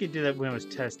I think I did that when I was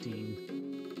testing.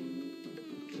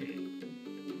 Okay.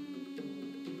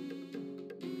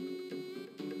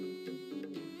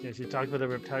 Yeah, she talked about the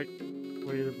reptile.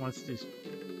 What it wants to. So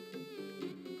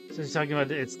she's talking about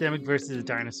it's Namek versus a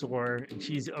dinosaur, and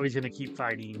she's always gonna keep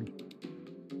fighting.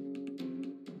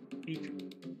 She's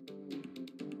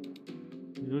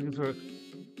looking for a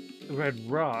red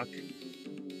rock.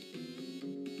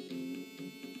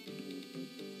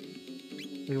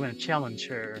 We want to challenge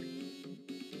her.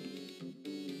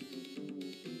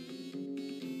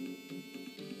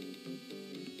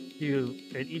 Do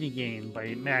an eating game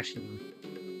by mashing.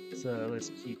 So let's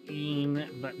keep eating,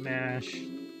 but mash.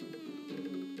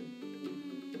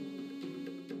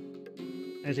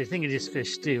 As I think it is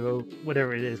fish stew, or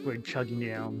whatever it is we're chugging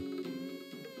down.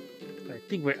 I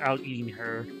think we're out eating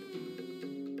her.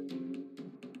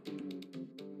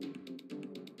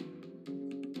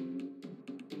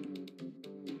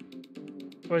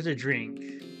 Or is it a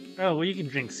drink? Oh, well, you can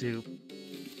drink soup.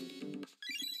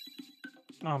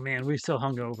 Oh man, we're so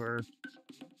hungover.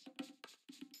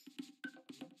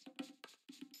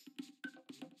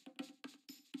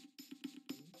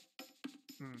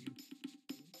 Hmm.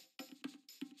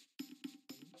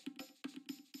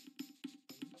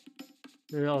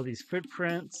 There are all these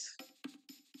footprints.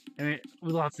 I mean,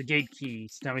 we lost the gate key,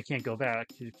 so now we can't go back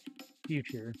to the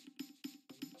future.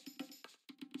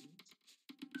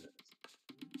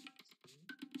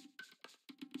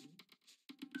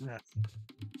 Yeah.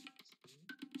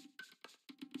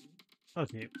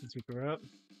 Okay, let's pick her up.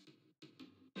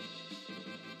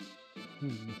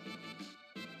 Hmm.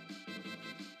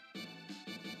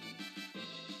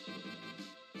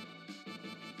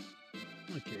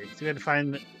 Okay, so we had to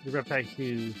find the reptile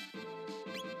who.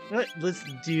 Let's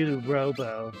do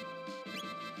Robo.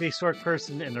 Prehistoric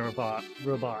person and the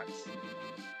robots.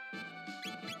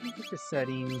 Look at the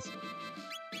settings.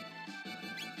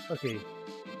 Okay,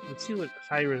 let's see what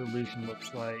high resolution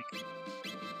looks like.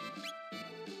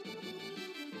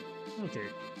 Okay.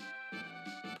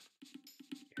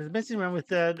 I was messing around with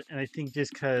that, and I think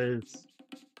just because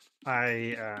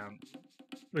I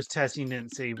was testing and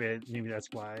didn't save it, maybe that's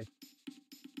why.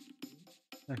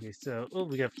 Okay, so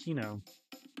we got Kino.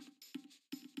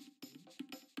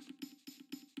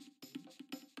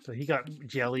 So he got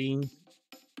jelly.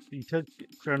 He took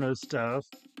Chrono's stuff.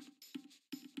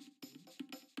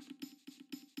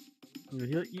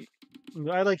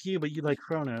 I like you, but you like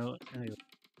Chrono. Anyway,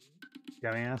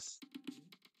 dumbass.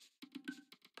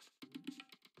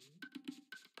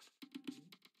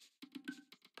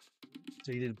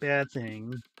 So you did a bad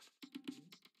thing.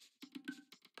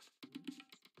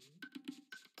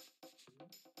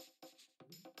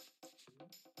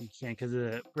 You can't because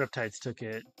the reptiles took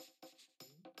it.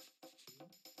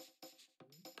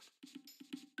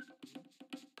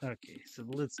 Okay, so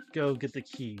let's go get the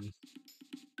key.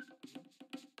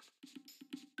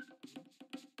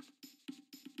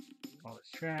 All this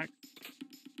track.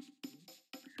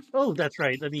 Oh, that's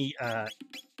right. Let me, I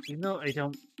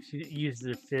don't use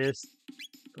the fist,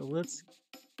 but let's,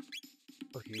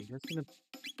 okay, that's gonna,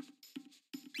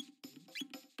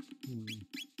 hmm.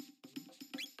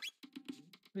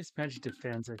 This magic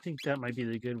defense, I think that might be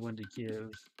the good one to give.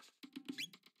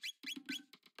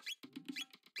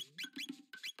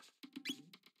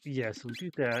 Yes, we'll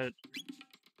do that.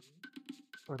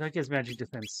 Oh, that gives magic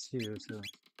defense too, so.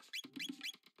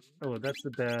 Oh, that's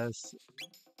the best.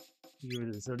 Give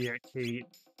her the Zodiac Cape.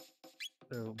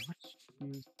 So, let's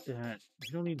use that.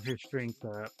 You don't need her strength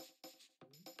up.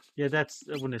 Yeah, that's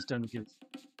when it's done. Gives.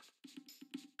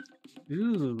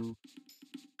 Ooh.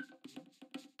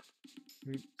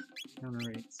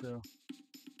 Counterate, so.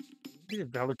 I think a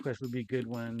Valor Quest would be a good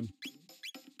one.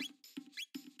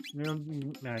 We don't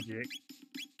need magic.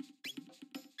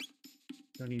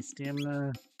 Don't need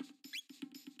stamina.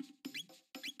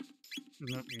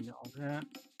 Don't need all that.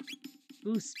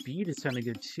 Ooh, speed is kind of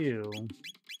good too.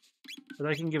 But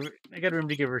I can give her. I gotta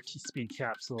remember to give her speed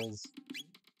capsules.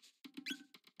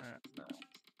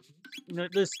 Uh,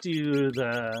 let's do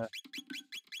the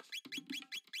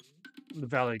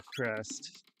Valid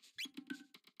Crest.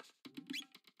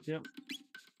 Yep.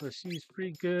 So she's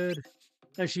pretty good.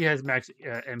 And she has max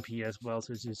MP as well,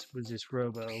 so was just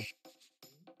Robo.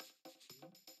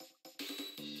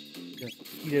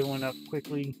 Speed everyone up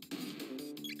quickly.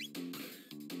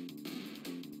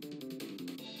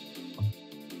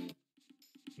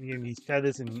 We give these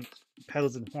pedals and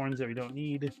horns that we don't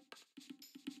need.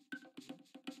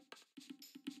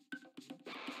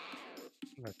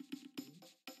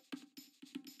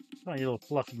 My little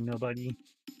fluffy nobody.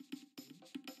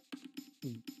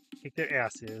 Kick their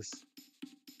asses.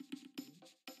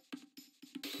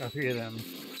 All three of them.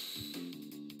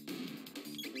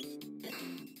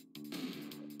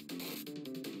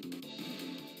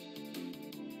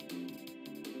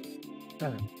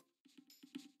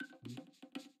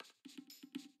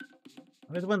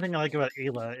 The one thing I like about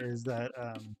Ayla is that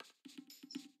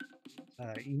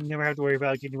you never have to worry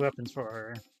about getting weapons for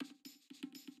her.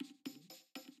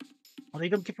 Well, they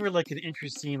don't give her like an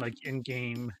interesting like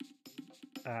in-game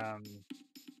um,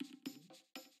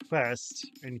 quest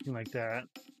or anything like that.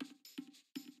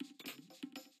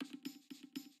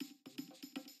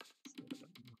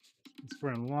 It's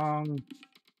running long.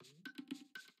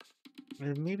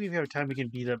 And maybe if we have time, we can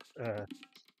beat up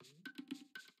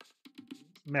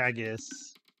Magus.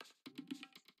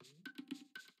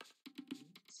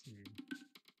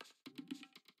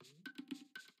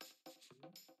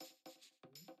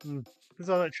 There's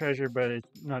all that treasure, but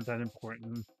it's not that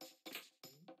important.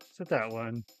 Except that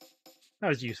one. That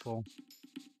was useful.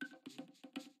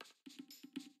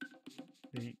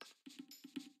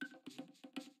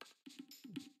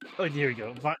 Oh, here we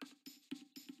go.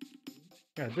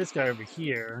 Got this guy over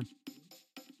here.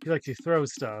 He likes to throw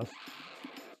stuff.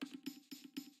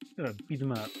 Gonna beat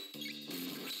him up.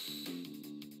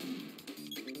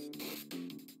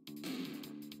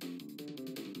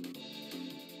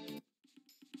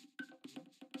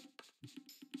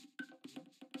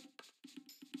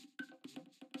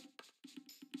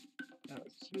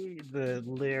 Okay, the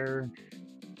lair.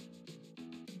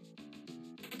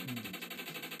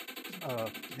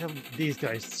 I have these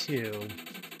guys too.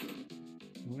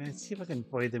 Let's see if I can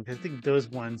avoid them because I think those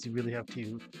ones you really have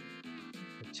to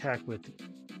attack with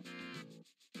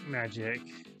magic.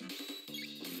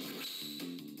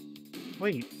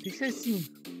 Wait, these guys seem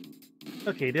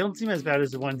okay. They don't seem as bad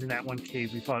as the ones in that one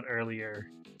cave we fought earlier.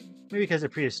 Maybe because they're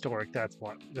prehistoric. That's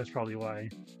what. That's probably why.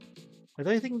 But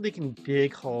I think they can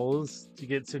dig holes to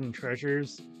get certain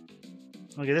treasures.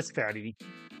 Okay, that's fatty.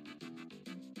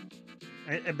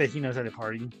 I bet he knows how to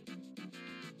party.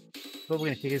 But we're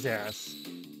gonna kick his ass.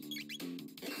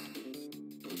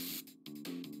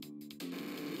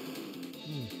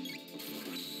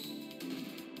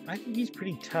 I think he's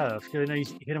pretty tough because I know you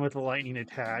hit him with a lightning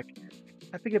attack.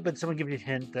 I figured, but someone give you a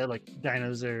hint that like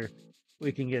dinos are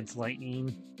weak against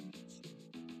lightning.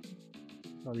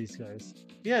 All these guys,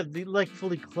 yeah, they like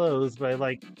fully clothed, but I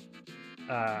like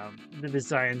the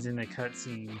designs in the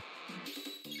cutscene.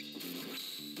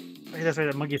 Okay, that's right.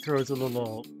 That monkey throws the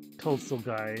little toadstool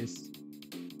guys.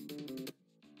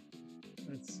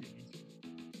 Let's see.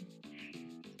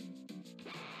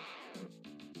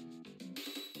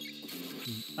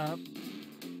 Up.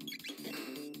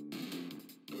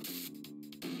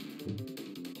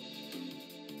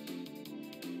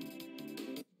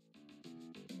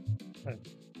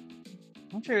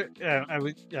 I'm sure I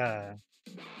would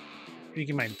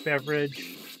drinking my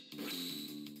beverage.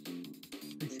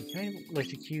 Let's see, can I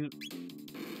electrocute?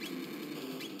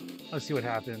 Let's see what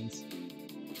happens.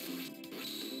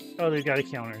 Oh, they've got a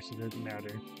counter, so it doesn't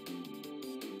matter.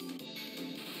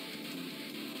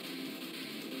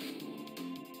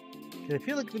 I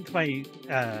feel like with my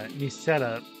new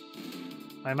setup,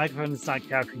 my microphone is not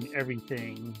capturing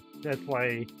everything. That's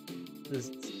why this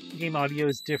game audio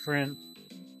is different.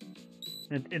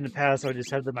 In the past, I would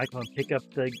just have the microphone pick up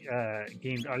the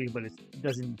game's audio, but it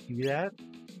doesn't do that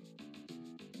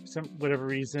for whatever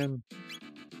reason.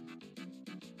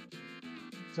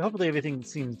 So hopefully everything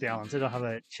seems balanced. I don't have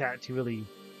a chat to really.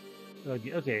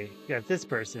 Okay, got this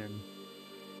person,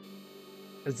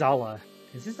 Azala.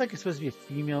 Is this like supposed to be a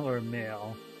female or a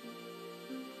male?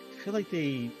 I feel like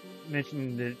they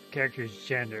mentioned the character's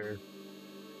gender.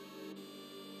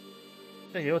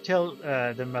 Okay, we'll tell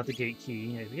them about the gate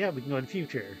key. Yeah, we can go in the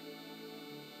future.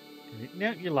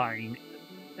 No, you're lying.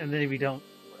 And then if we don't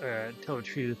tell the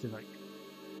truth, then like,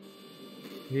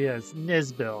 yes,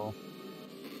 Nesbill.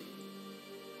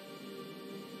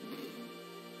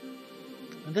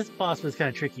 And this boss was kind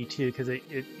of tricky too, because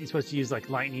he's supposed to use like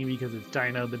lightning because it's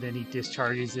Dino, but then he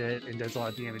discharges it and does a lot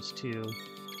of damage too.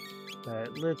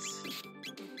 But let's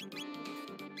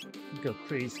go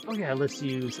crazy. Oh yeah, let's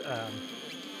use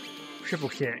triple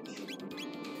kick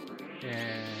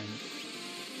and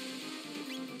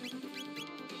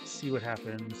see what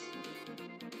happens.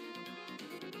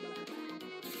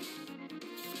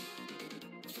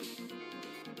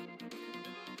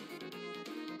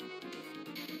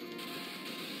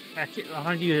 Actually, I'm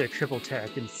gonna do a triple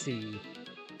tech and see.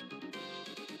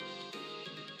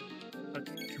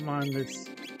 Okay, come on, let's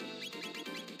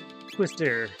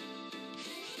Twister.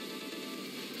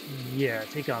 Yeah,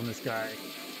 take on this guy.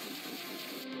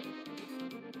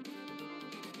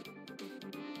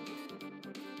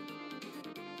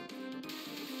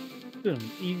 Boom,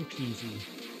 easy peasy.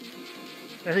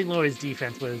 I think Lloyd's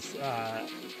defense was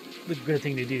the good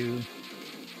thing to do.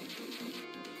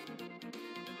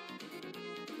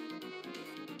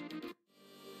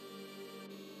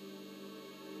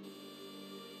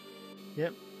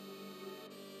 Yep.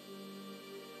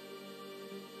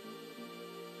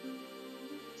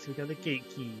 So we got the gate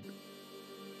key.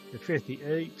 The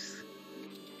 58.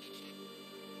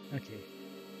 Okay.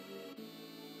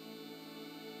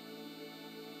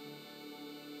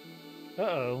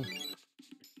 Uh-oh.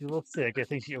 She's a little sick. I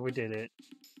think she overdid it.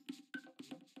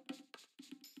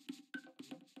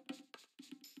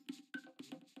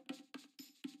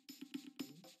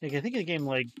 Like, I think in a game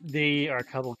like they are a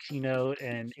couple, Kino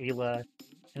and Ayla, and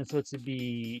it's supposed to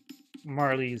be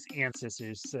Marley's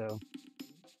ancestors, so.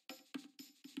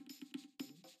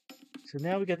 So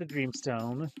now we got the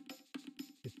Dreamstone.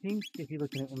 I think if you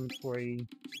look at inventory.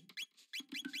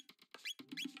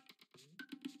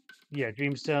 Yeah,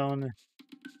 Dreamstone,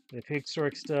 the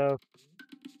prehistoric stuff.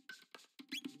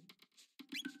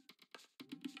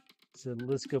 So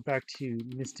let's go back to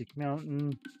Mystic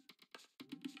Mountain.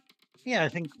 Yeah, I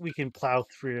think we can plow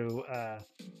through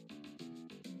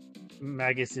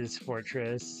Magus's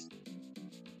fortress.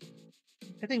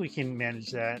 I think we can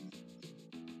manage that.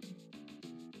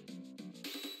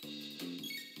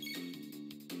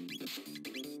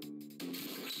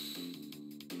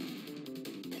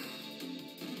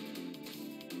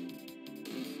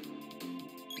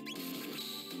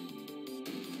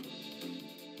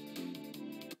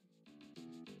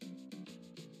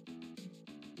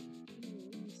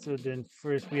 So then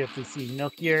first we have to see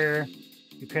Melchior,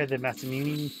 repair the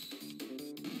Massimini,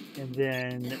 and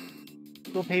then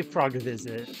go pay Frog a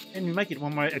visit. And we might get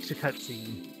one more extra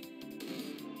cutscene.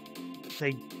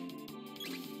 Like,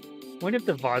 wonder if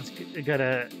the VOD's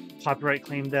gonna copyright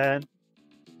claim that.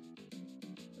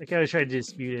 Like, I was trying to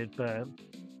dispute it, but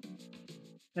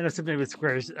I know something with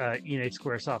EA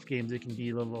Squaresoft games, it can be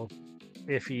a little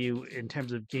iffy in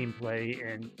terms of gameplay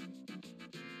and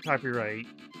copyright.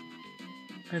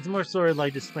 And it's more sort of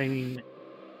like disclaiming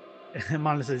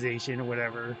monetization or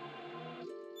whatever,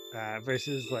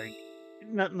 versus like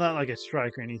not like a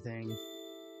strike or anything.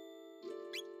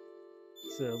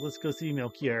 So let's go see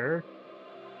Melchior.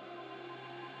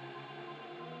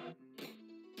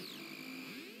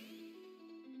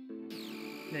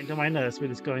 And don't mind us, we're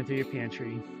just going through your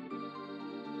pantry.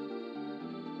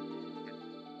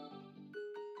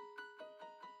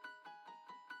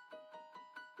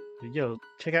 Yo,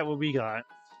 check out what we got.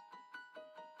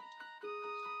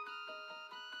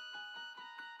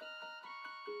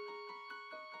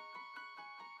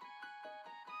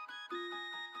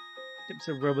 Yep,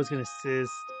 so Robo's gonna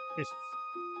assist. If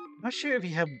I'm not sure if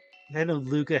you have, I know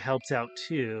Luca helps out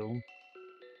too.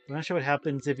 I'm not sure what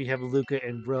happens if you have Luca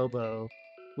and Robo.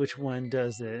 Which one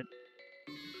does it?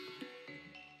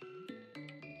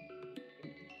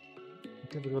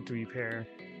 Difficult to repair.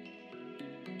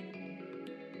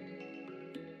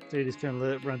 So you just kind of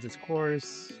let it run its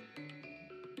course.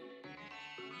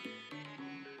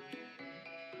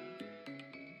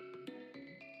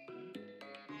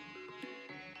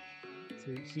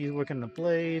 So he's working the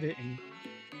blade, and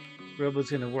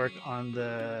Robo's gonna work on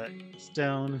the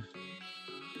stone.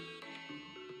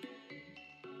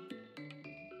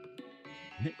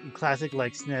 Classic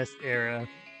like SNES era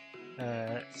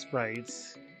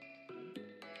sprites.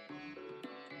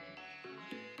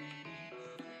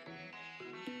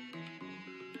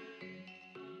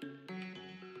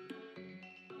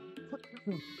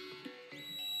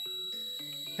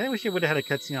 I wish I would have had a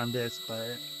cutscene on this,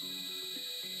 but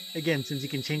again, since you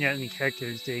can change out any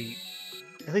characters, I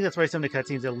think that's why some of the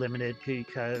cutscenes are limited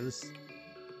because,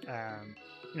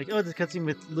 like, oh, there's a cutscene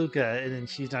with Luca, and then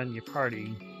she's not in your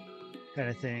party, kind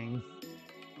of thing.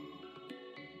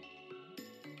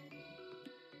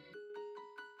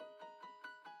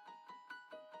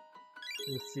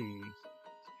 Let's see.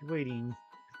 You're waiting.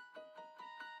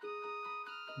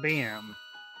 Bam.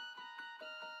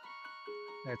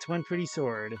 That's one pretty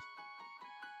sword.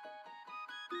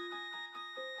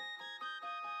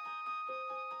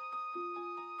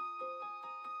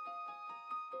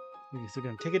 Okay, so we're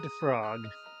gonna take it to Frog.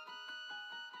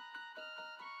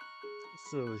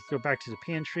 So let's go back to the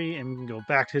pantry and we can go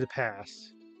back to the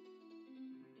past.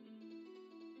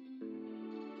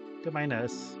 Don't mind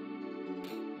us.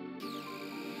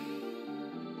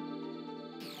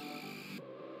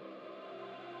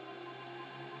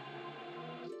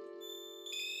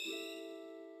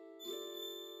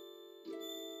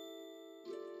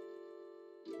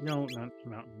 No, not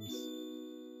mountains.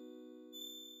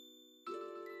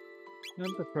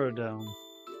 Not the Pro Dome.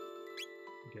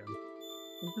 Okay.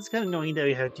 It's kind of annoying that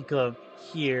we have to go up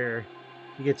here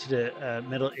to get to the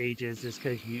Middle Ages just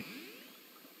because you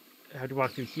have to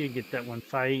walk through here and get that one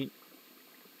fight.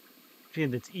 Again,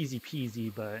 that's easy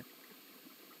peasy, but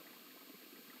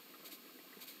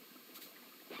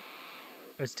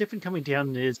it's different coming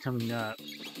down than it is coming up.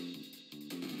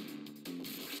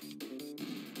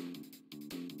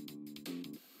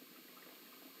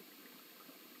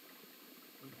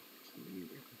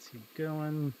 Let's keep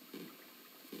going.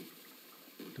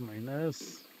 To my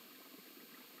nose.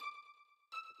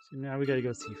 So now we gotta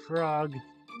go see Frog.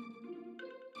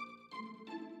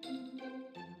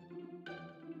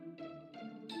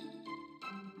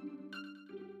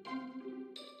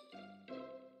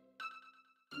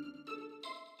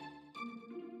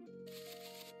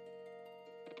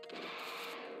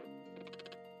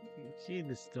 See,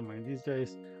 this still mind these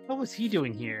guys. What was he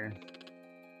doing here?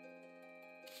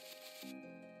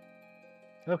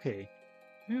 Okay,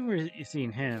 I remember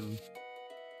seeing him.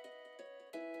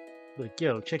 Like,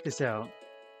 yo, check this out.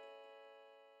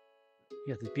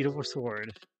 He got this beautiful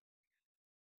sword.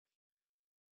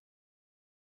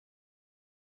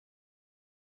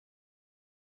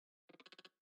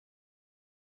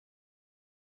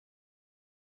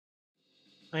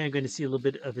 I am going to see a little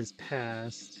bit of his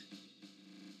past.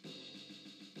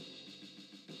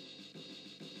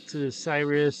 So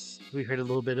Cyrus, we heard a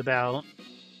little bit about.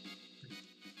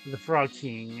 The Frog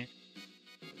King.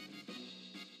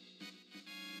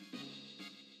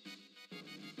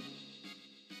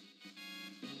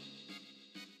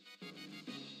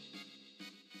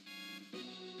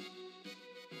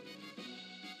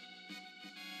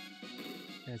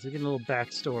 Yeah, so we get a little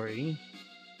backstory.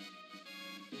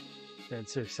 That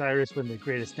Sir Cyrus, one of the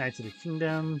greatest knights of the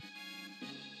kingdom.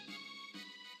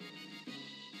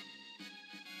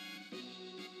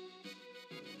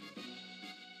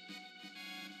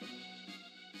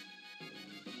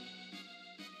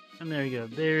 And there you go.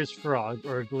 There's Frog,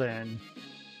 or Glenn.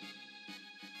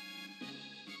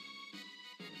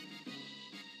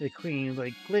 The queen,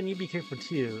 like, Glenn, you be careful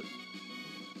too.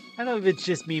 I don't know if it's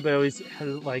just me, but I always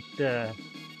had like the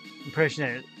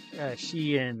impression that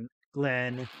she and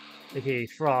Glenn, aka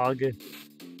Frog,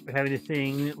 were having a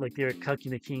thing, like they were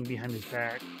cucking the king behind his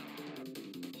back.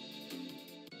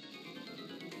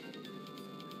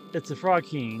 It's the Frog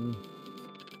King.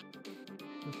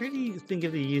 I'm pretty think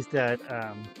if they used that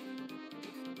uh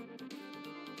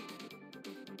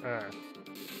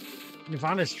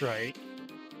Nirvana strike.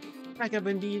 Back up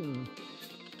and beaten.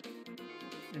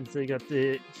 And so you got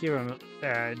the hero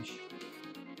badge.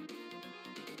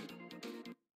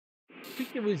 I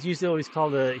think it was used to always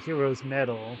called a hero's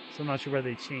medal, so I'm not sure why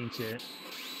they changed it.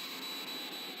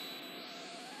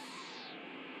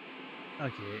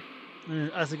 Okay.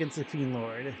 And us against the Queen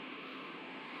Lord.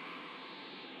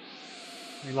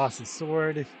 He lost his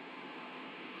sword.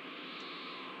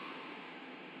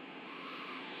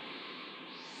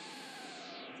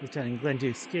 He's telling Glenn to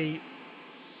escape.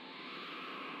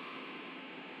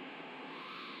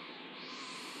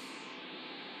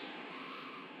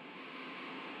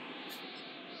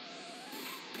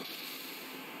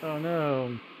 Oh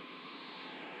no.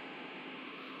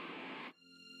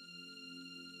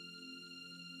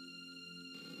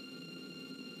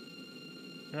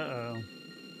 Uh-oh.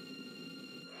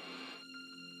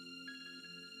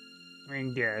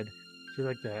 I'm dead. Just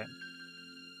like that.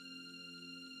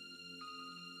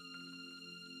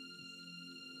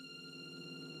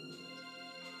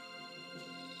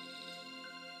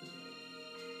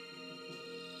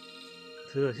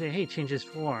 So they say, hey, change his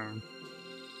form.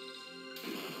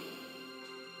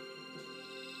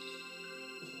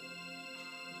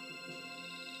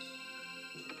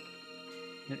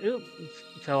 And oop,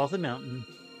 fell off the mountain.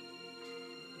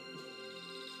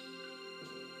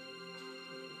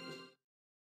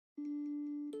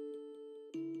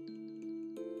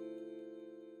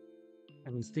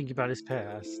 And he's thinking about his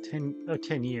past.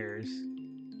 10 years.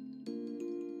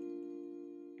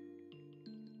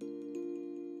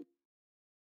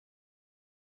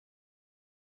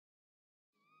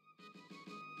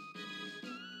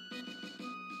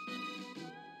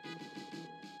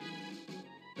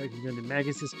 Like he's going to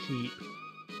Magus's Keep.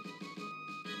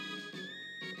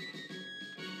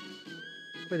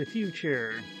 For the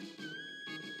future.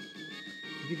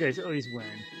 You guys always win.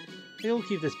 Hey, we'll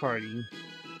keep this party.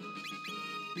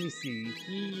 Let me see.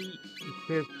 He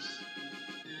equipped.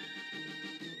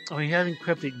 Oh, he hasn't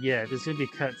equipped it yet. There's gonna be a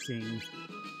cutscene.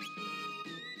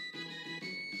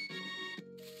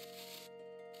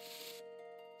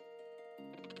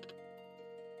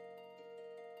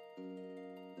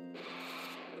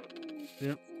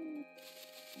 Yep.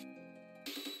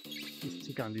 Let's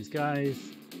take on these guys.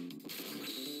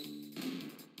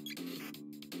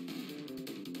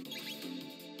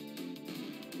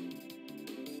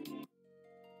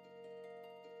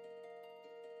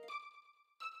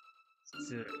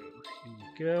 So, here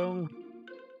you go.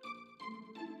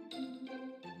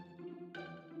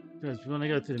 Because we want to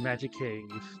go to the magic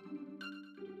cave.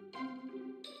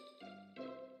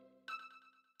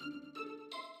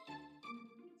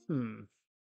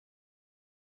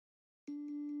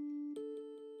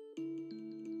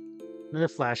 Another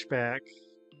flashback.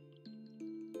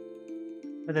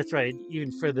 Oh, that's right, even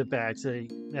further back. So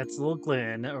that's little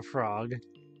Glenn, a frog,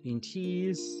 being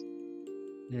teased.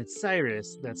 And it's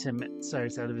Cyrus. That's him,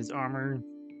 Cyrus out of his armor.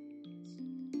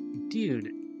 Dude,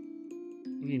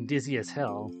 you're getting dizzy as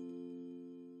hell.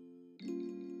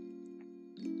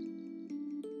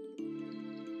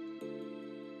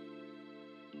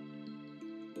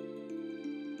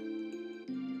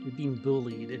 You're being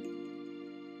bullied.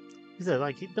 He said,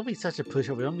 like, don't be such a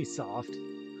pushover. Don't be soft.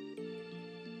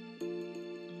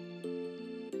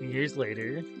 And years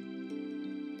later,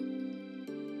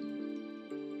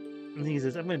 and he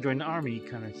says, I'm going to join the army,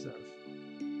 kind of stuff.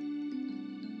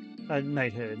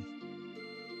 Knighthood.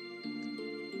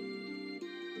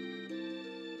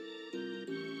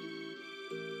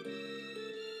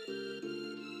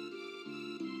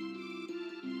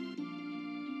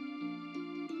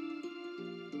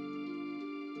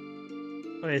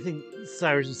 I think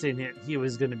Cyrus was saying that he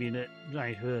was going to be in a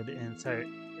knighthood, and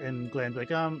and Glenn's like,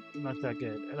 not that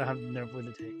good. I don't have the nerve what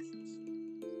it takes.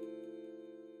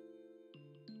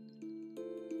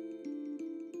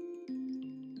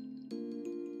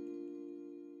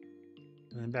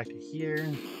 And then back to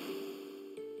here.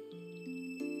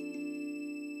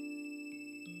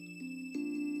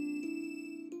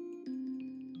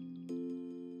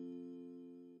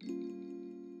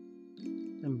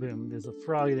 And boom, there's a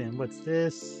frog. Then what's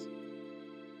this?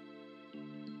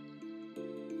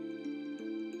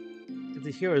 It's a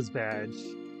hero's badge.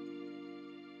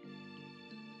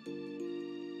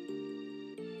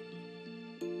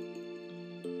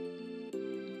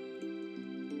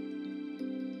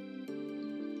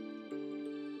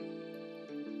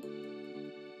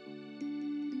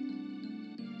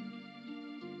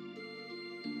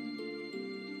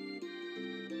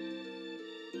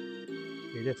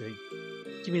 Okay, that's a.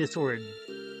 Give me the sword.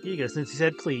 Here you go. Since he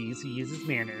said please, he uses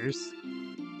manners.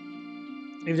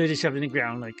 Even though he just shoved it in the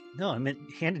ground, like, no, I meant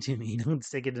hand it to me. Don't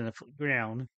stick it in the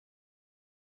ground.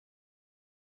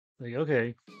 Like,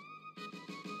 okay.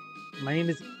 My name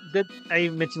is good. I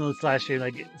mentioned this last year.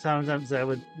 Like sometimes I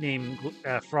would name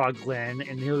Frog Glenn,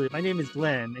 and he'll. My name is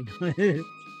Glenn.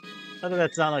 Although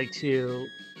that's not like too.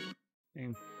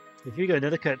 And here you go,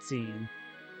 another cutscene.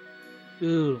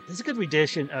 Ooh, this is a good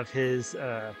rendition of his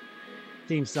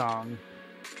theme song.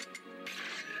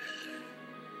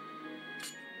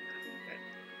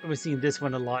 I was seeing this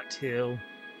one a lot too,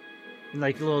 in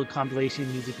like little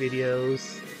compilation music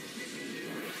videos.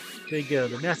 There you go,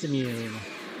 the Mass Immune.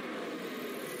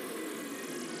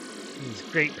 His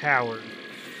great power.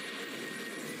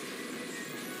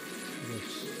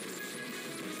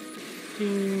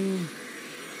 Ding.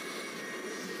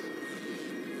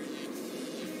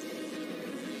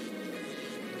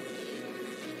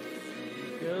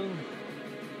 Go.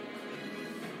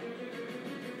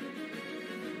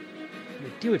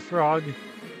 Do it, Frog.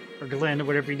 Or Glenn, or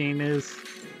whatever your name is.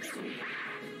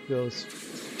 Goes.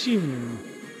 Ching.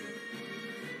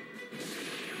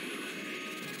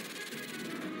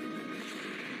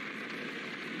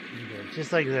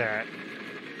 Just like that.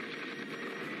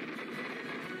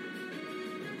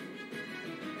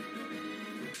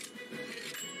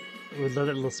 With that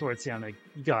little sword sound, like,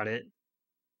 you got it.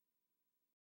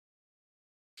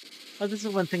 Oh, this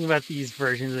is one thing about these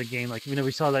versions of the game. Like, even though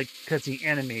we saw that cutscene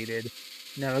animated,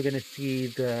 now we're gonna see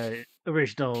the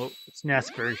original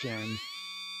SNES version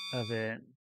of it.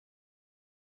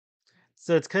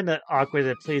 So it's kind of awkward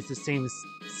that it plays the same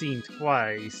scene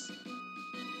twice.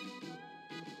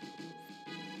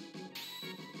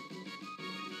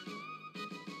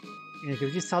 You know, 'cause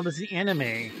we just saw this in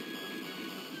anime.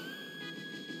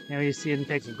 Now you see it in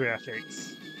pixel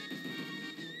graphics.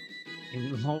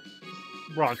 In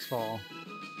rocks fall.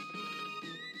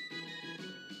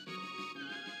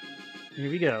 Here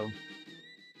we go.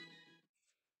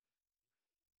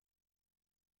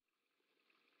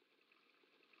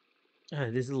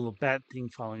 There's a little bat thing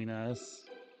following us.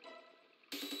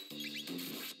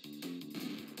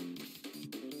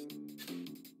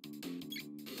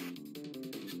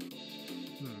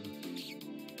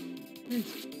 Hmm.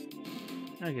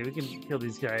 Okay, we can kill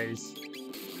these guys.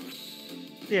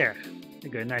 There.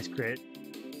 Okay, nice crit.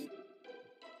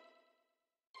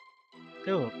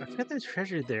 Oh, I forgot there's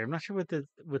treasure there. I'm not sure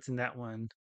what's in that one.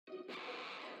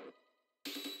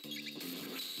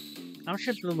 I'm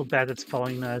sure the little bat that's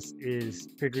following us is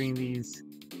triggering these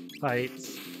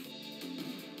fights.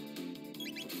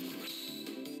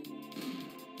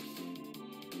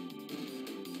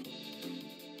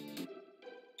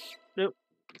 Nope.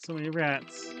 So many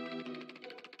rats.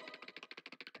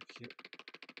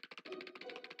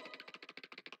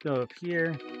 Go up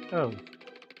here. Oh.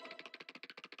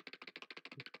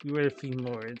 You were the Fiend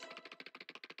Lords.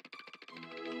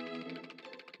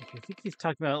 Okay, I think he's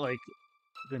talking about, like,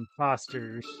 the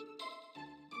imposters.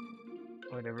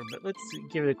 Whatever, but let's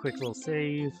give it a quick little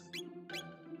save.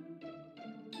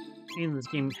 And this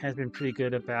game has been pretty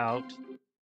good about...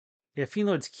 Yeah, Fiend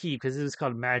Lord's Keep, because it was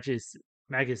called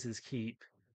Magus's Keep.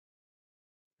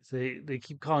 So they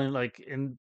keep calling it, like,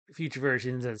 in future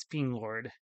versions as Fiend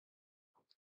Lord.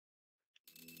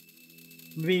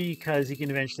 Maybe because he can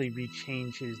eventually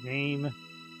rechange his name.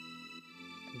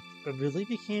 I believe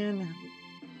he can.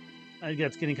 I think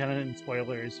that's getting kind of in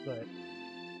spoilers, but...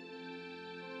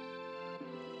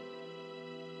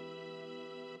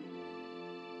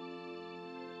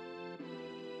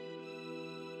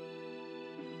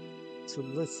 So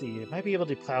let's see. I might be able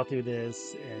to plow through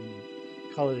this and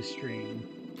call it a stream.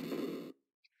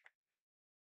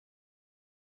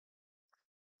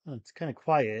 Oh, it's kind of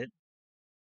quiet.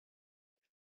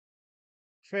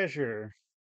 Treasure.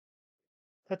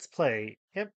 Let's play.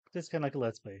 Yep, just kind of like a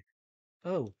let's play.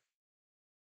 Oh,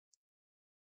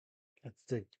 that's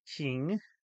the king.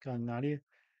 Gone naughty.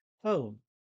 Oh,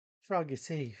 frog is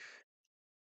safe.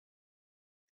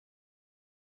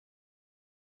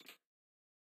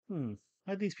 How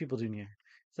are these people doing here?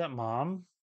 Is that mom?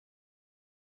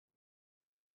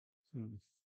 Hmm.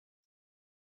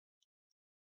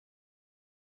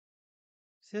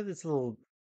 See how this little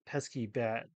pesky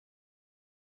bat.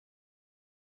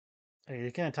 Okay,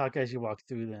 they kind of talk as you walk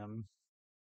through them.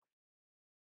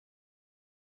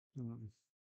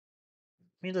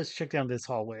 Maybe let's check down this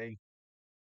hallway.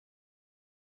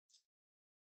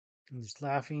 I'm just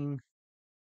laughing,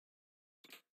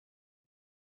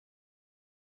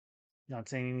 not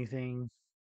saying anything.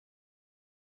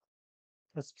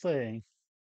 Let's play.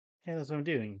 Yeah, that's what I'm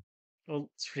doing. Well,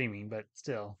 streaming, but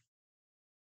still.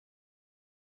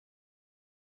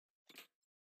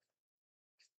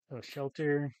 Oh,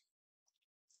 shelter.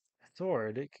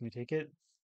 Sword. Can we take it?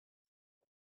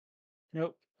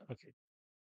 Nope. Okay.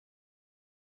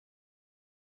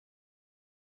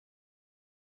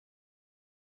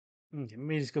 Okay, let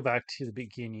me just go back to the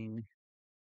beginning.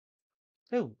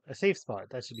 Oh, a safe spot.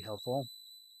 That should be helpful.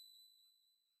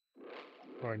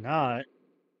 Or not.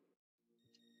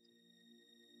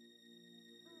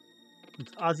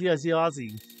 It's Aussie, Aussie,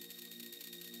 Aussie.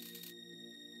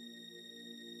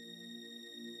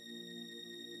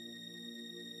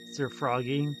 Sir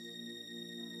Froggy.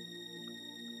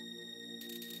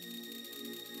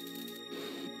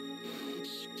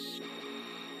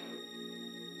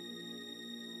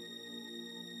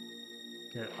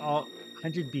 Got all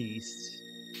 100 beasts.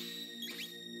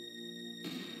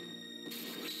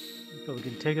 But we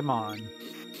can take them on.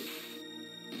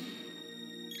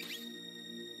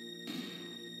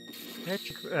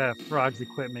 Frog's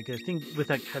equipment. I think with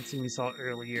that cutscene we saw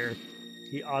earlier,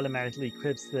 he automatically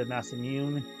equips the mass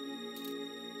immune.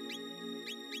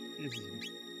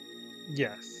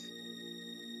 Yes.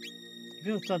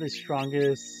 Even though it's not his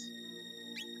strongest,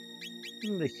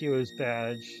 even the hero's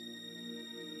badge.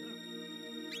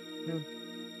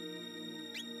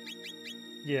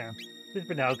 Yeah, just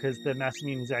for now, because the mass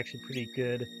immune is actually pretty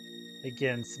good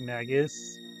against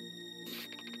Magus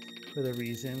for the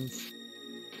reasons.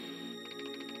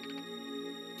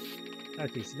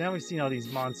 Okay, so now we've seen all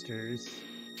these monsters.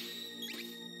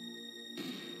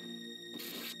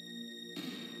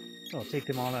 I'll take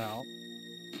them all out.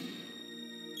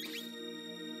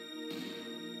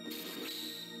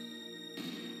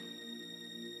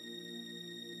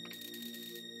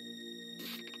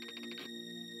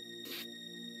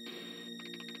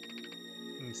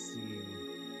 Let me see.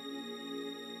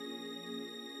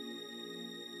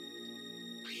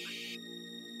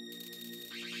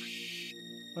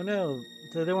 Oh no,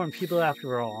 so there weren't people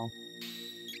after all.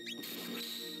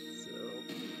 So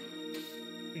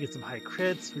we get some high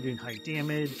crits, we're doing high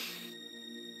damage.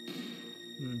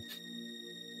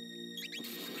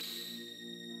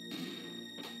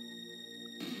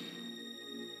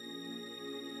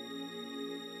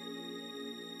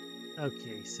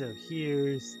 Okay, so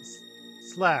here's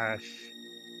Slash.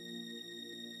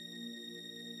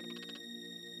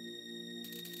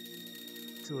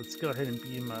 So let's go ahead and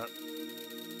beat him up.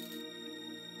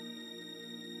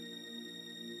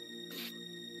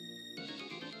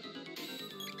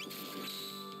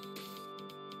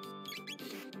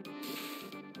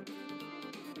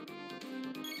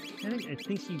 I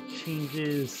think he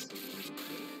changes.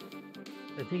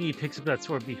 I think he picks up that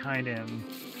sword behind him.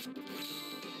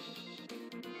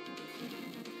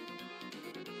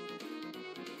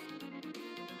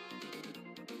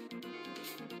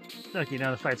 Okay,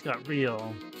 now the fight's got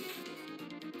real.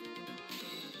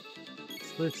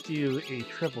 So let's do a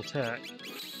triple attack.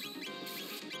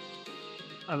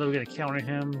 Although we're gonna counter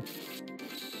him.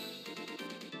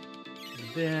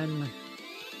 And then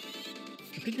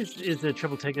I think this is the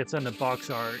triple attack that's on the box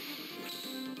art.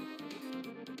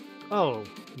 Oh,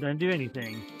 doesn't do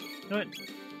anything. You know what?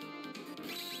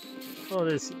 Oh,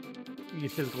 there's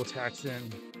use physical attacks then.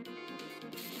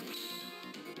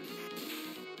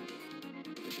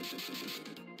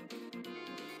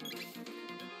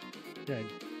 Good.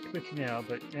 Quick now,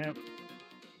 but yeah.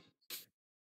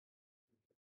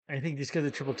 I think just because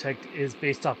the triple tech is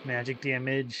based off magic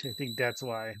damage, I think that's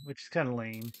why, which is kind of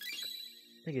lame.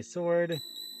 Take a sword.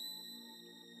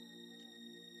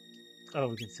 Oh,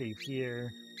 we can save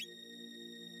here.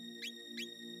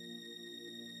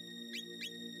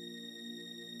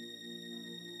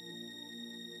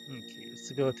 Okay,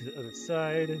 let's go to the other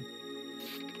side.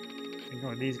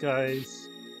 Ignore these guys.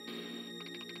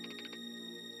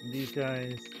 And these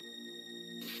guys.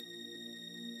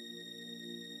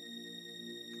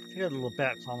 got a little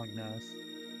bat following us.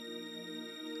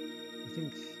 I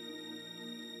think.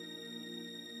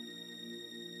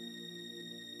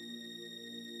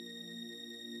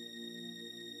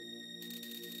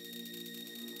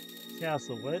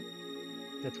 Castle, what?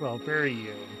 That's where I'll bury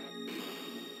you.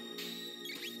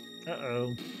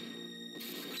 Uh-oh.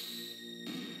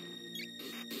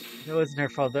 It wasn't her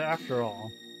fault after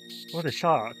all. What a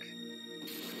shock.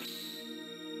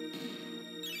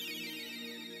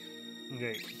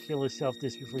 Okay, kill yourself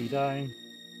this before you die.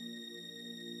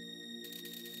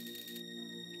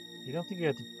 You don't think you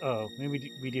have to... Oh,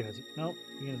 maybe we do have to... Nope,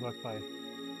 you can just walk by.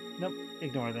 Nope,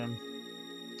 ignore them.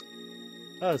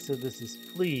 Oh, so this is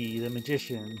Flea, the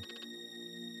magician.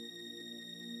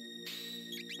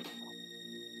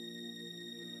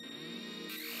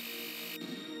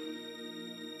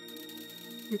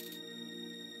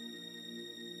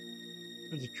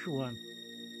 There's a true one.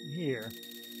 Here.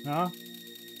 Huh?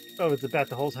 Oh, it's a bat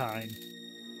the whole time.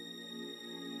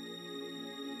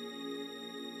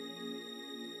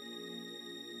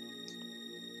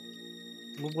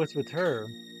 What's with her?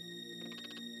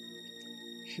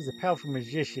 She's a powerful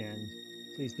magician.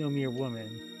 Please, no mere woman.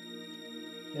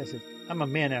 Yes, I'm a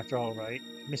man after all, right?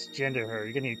 Misgender her.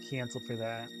 You're gonna get canceled for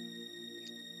that.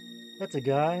 That's a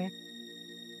guy?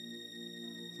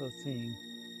 So let's see.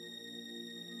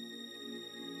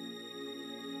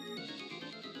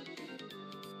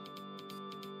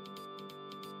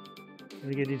 Let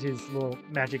me get into this little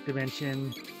magic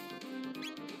dimension.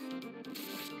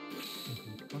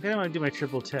 Okay, I want to do my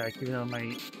triple tech, even though I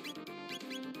might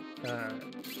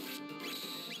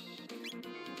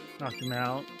knock him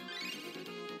out.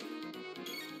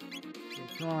 Okay,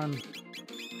 come on.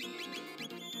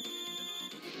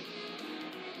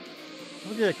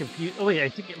 Look at that confused. Oh wait, I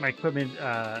think my equipment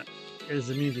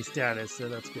is immune to status, so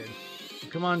that's good.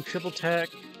 Come on, triple tech.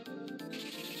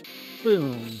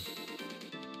 Boom.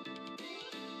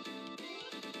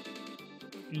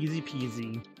 Easy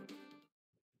peasy.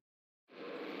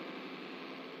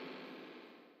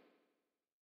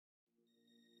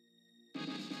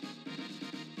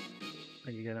 Oh,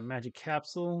 you got a magic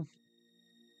capsule.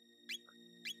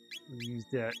 We'll use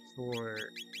that for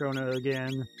Chrono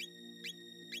again.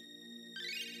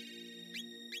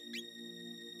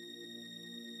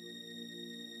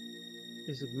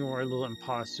 Just ignore our little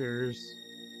imposters.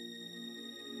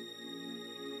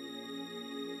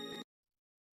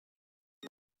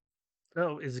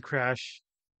 Oh, is a crash.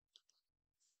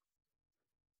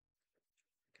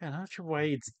 God, I'm not sure why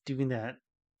it's doing that.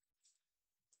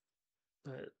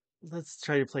 But let's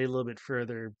try to play a little bit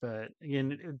further. But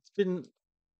again, it's been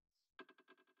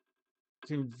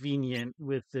convenient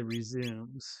with the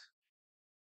resumes.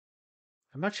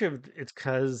 I'm not sure if it's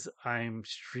because I'm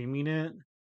streaming it.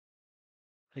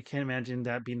 I can't imagine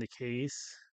that being the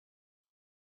case.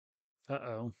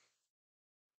 Uh-oh.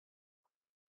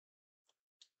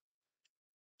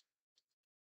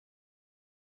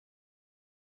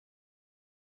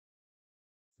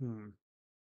 Hmm.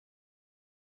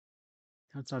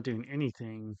 That's not doing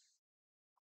anything.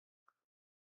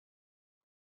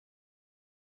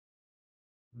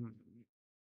 Hmm.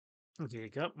 Okay, I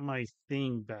got my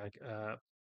thing back up.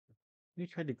 Let me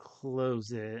try to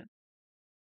close it.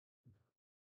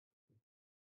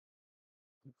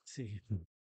 Let's see.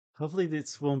 Hopefully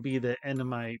this won't be the end of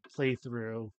my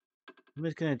playthrough. I'm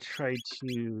just gonna try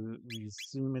to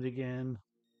resume it again.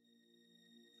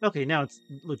 Okay, now it's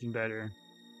looking better.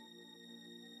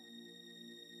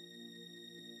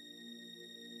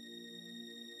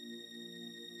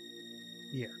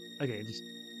 Yeah. Okay, just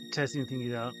testing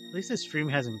things out. At least the stream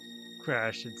hasn't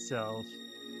crashed itself.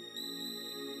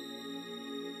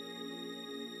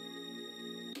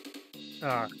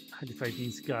 Ah, how to fight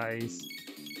these guys.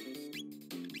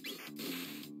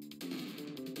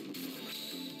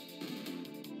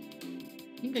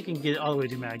 I think I can get all the way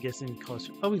to Magus and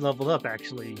closer. Oh, we leveled up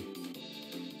actually.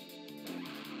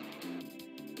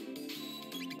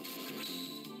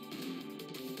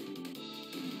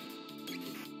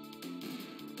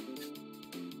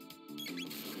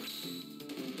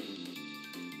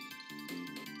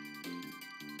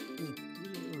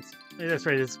 That's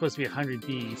right, it's supposed to be 100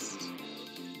 beasts.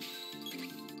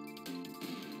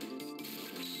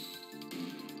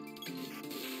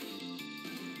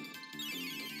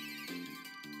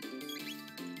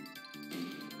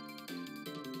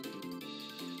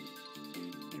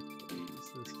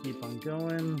 So let's keep on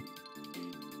going.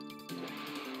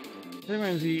 That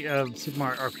reminds me of Super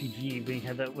Mario RPG when you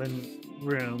had that one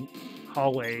room,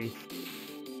 hallway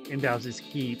in Bowser's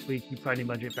Keep where you keep fighting a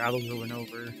bunch of battles over and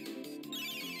over.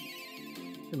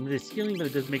 And there's healing, but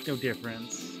it does make no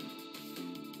difference.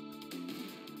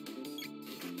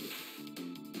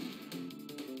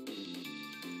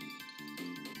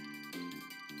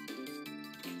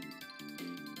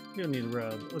 You don't need a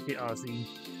rub. Okay, Ozzy.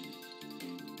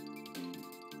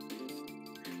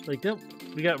 Like, nope,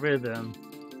 we got rid of them.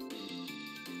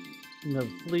 No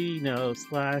flea, no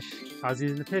slash.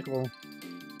 Ozzy's in a pickle.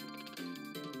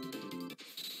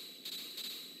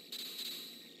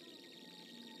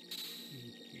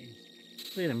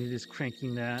 Wait a minute, he's just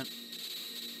cranking that.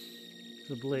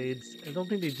 The blades. I don't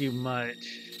think they do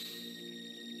much.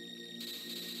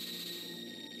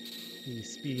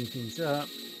 He's speeding things up.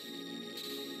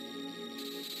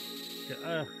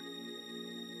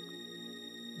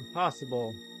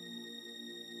 Impossible.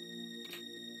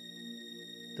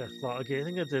 Death Claw. Okay, I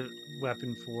think that's a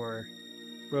weapon for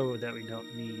Robo that we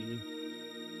don't need.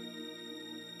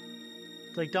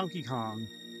 It's like Donkey Kong.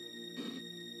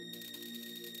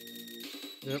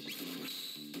 Yep.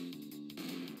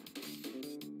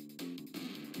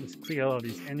 Let's clear all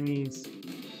these enemies.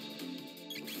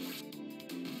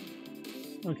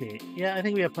 Okay, yeah, I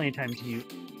think we have plenty of time to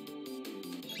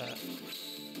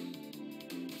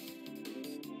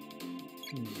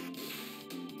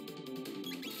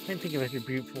can't think if I could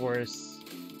brute force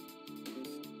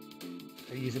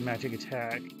or use a magic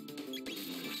attack.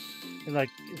 And like,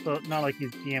 it's not like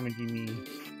he's damaging me.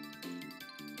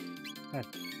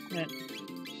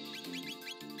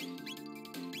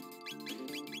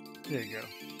 There you go.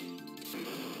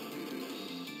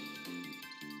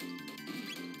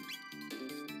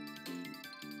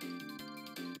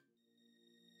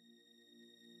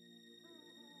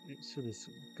 So this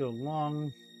go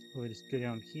long. We'll just go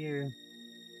down here.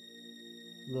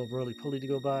 A little roly-poly to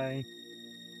go by.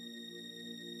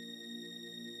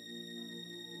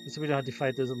 So we don't have to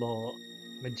fight those little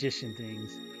magician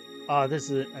things. Oh, this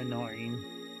is annoying.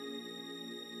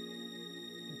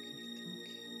 Okay,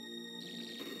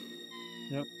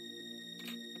 nope.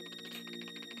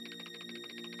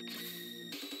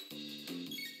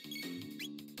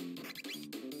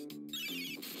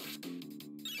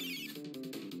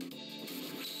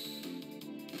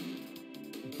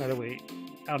 By the way,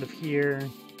 out of here.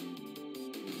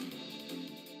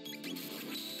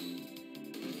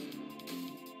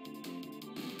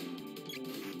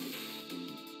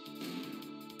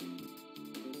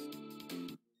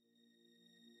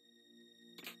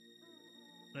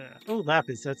 Oh,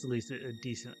 Lapis, that's at least a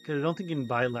decent, because I don't think you can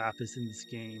buy Lapis in this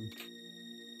game.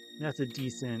 That's a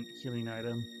decent healing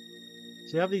item.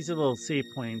 So you have these little save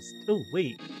points. Oh,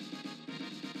 wait.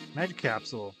 Magic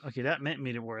Capsule. Okay, that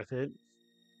made it worth it.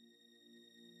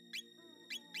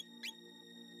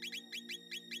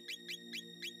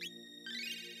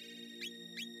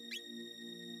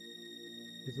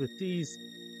 Because with these,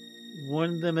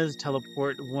 one of them is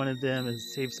teleport, one of them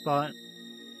is save spot.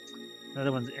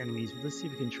 Another one's enemies. But let's see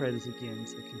if we can try this again.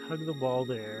 So I can hug the wall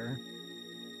there.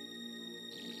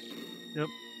 Yep.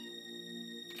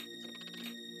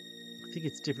 I think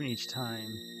it's different each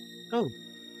time. Oh!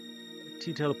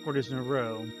 2 teleporters in a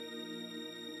row.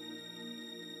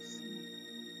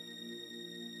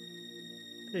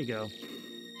 There you go.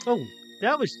 Oh!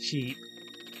 That was cheap!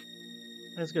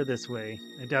 Let's go this way.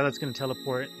 I doubt that's going to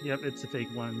teleport. Yep, it's the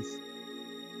fake ones.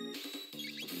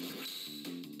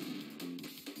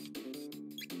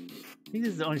 I think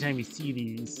this is the only time you see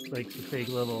these, like the fake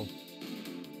little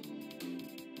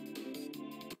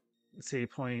save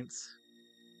points.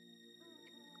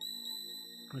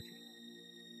 Okay.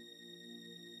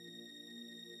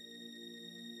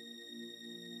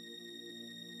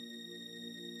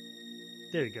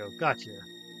 There you go. Gotcha.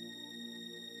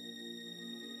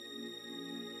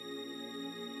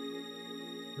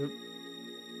 Oop.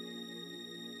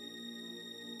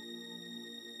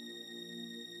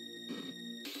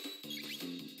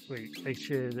 Wait, I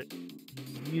should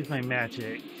use my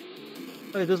magic.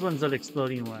 Oh, those ones are the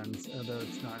exploding ones, although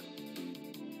it's not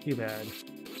too bad.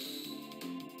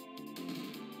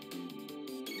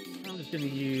 I'm just gonna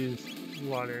use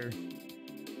water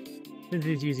since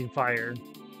he's using fire.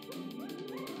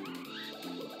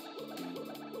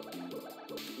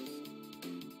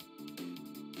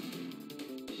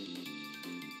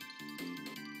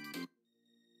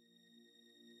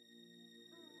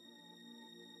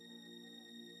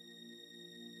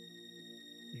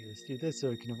 Let's do this so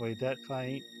we can avoid that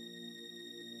fight.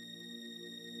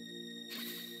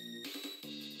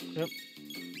 Yep.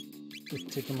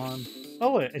 Just take him on.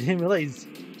 Oh, I didn't realize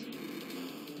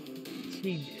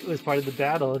he was part of the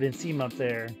battle. I didn't see him up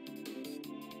there.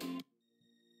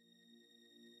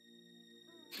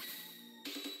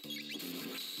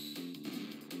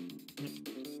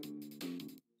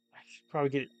 I should probably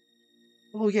get...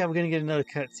 Oh yeah, we're gonna get another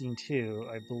cutscene too,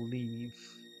 I believe.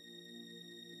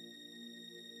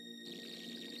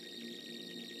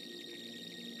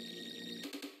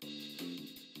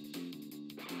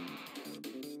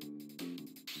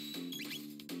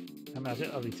 come out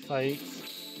of these fights.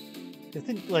 I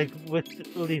think, like, with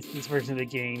at least this version of the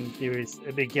game, there was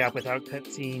a big gap without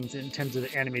cutscenes in terms of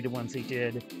the animated ones they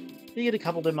did. They get a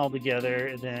couple of them all together,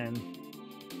 and then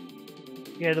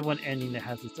yeah, the one ending that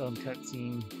has its own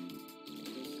cutscene.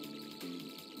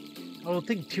 I don't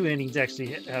think two endings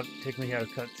actually have technically have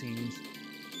cutscenes.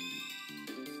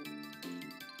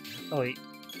 Oh wait,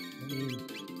 I mean,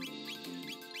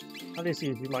 obviously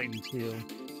it's lightning too.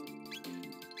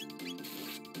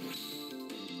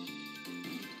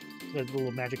 There's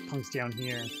little magic punks down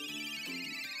here.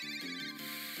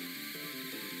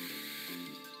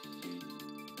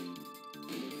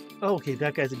 Oh, okay,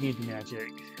 that guy's immune to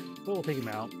magic. But we'll take him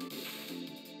out.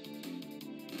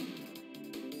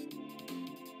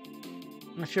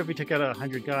 I'm not sure if we took out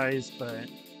 100 guys, but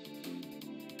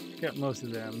got most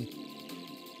of them.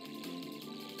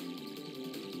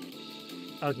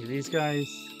 Okay, these guys.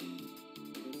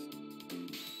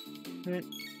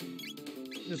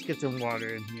 Let's get some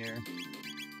water in here.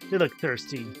 They look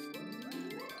thirsty.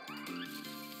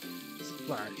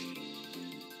 Splash.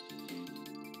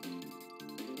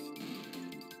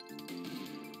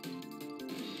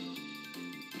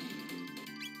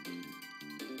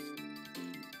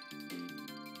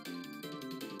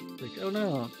 Like, oh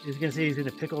no, he's gonna say he's in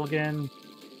a pickle again.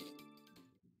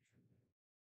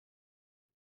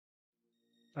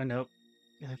 I know.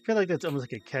 I feel like that's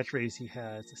almost like a catchphrase he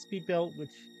has. A speed belt, which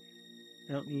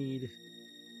I don't need.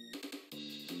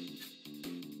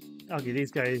 Okay,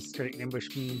 these guys try to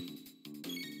ambush me.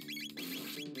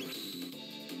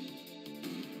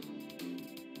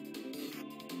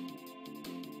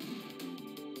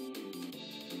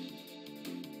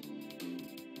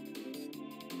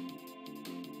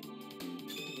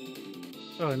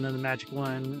 Oh, another magic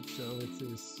one. So it's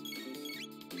this.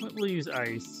 We'll use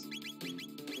ice.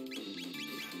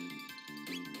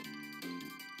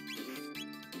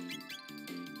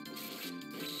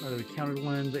 Oh, we countered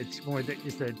one, but it's more that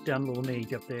just a dumb little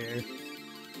mage up there.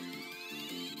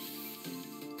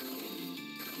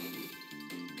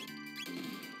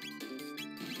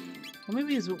 Well,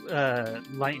 maybe his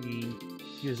lightning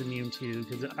he was immune to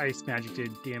because the ice magic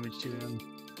did damage to him.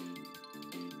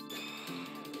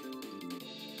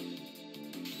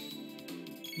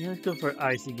 Yeah, let's go for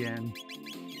ice again.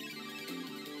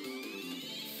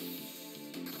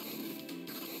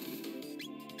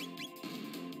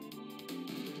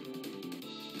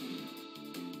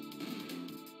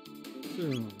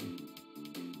 Boom.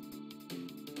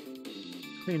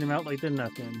 Clean them out like they're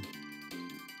nothing.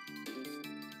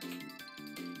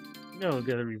 No,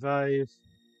 gotta revive.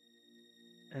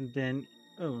 And then,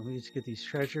 oh, we just get these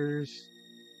treasures.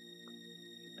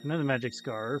 Another magic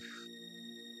scarf.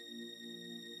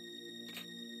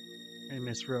 And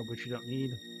Miss Robe, which you don't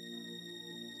need.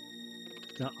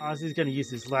 Now, Ozzy's gonna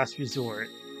use his last resort.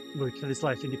 Where he cut his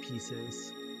life into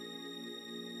pieces.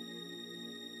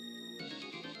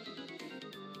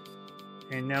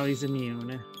 And now he's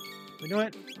immune. You know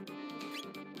what?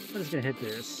 I'm just gonna hit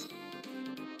this.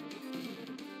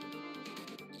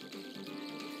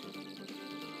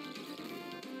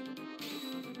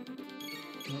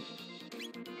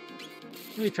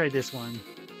 Let me try this one.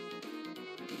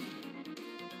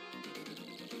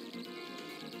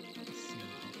 Let's see.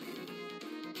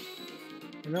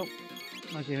 Nope.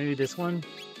 Okay, maybe this one.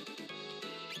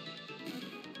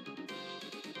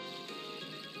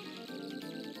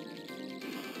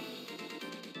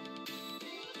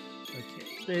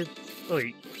 Okay. Oh,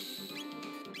 wait.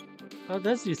 Oh, it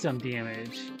does do some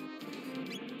damage.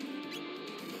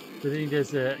 But then he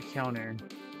does a counter.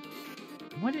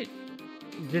 What did...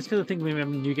 Just because I think we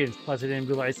remember New Games Plus, I didn't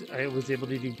realize I was able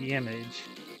to do damage.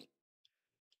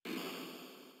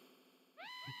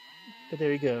 But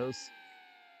there he goes.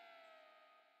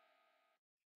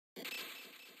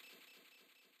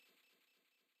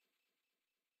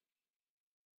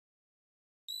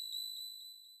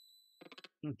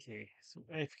 Okay, so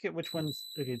I forget which one's...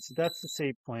 Okay, so that's the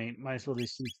save point. Might as well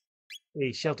just use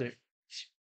a shelter.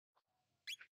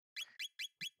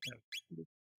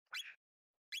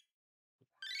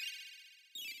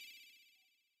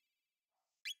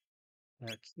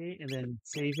 Okay, and then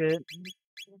save it.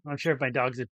 I'm not sure if my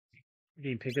dogs are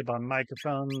being picked up on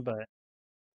microphone, but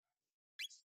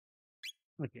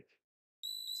okay.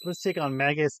 So let's take on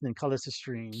Magus and then call this a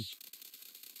stream.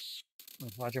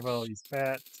 Let's watch over all these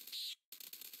bats.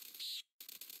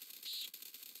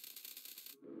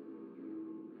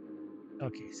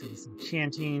 Okay, so there's some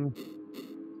chanting.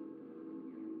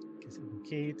 Okay, so the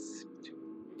gates.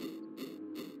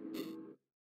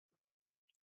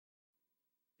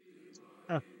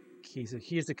 Okay, so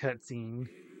here's a cutscene.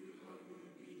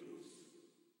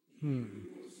 Hmm.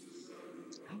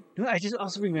 No, I just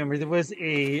also remember there was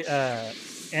a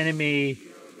anime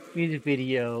music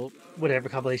video, whatever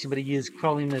compilation, but it used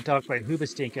 "Crawling in the Dark" by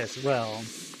Hoobastank as well.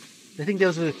 I think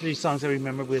those were the three songs I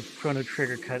remember with Chrono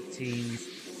Trigger cutscenes.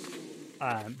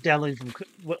 Downloading from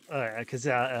because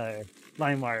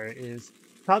LimeWire is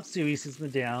Top Suey, System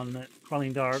Down,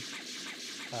 Crawling Dark,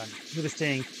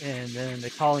 Hoobastank, and then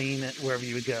the Calling wherever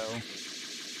you would go.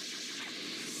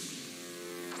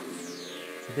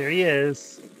 So there he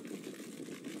is,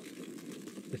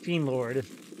 the Fiend Lord.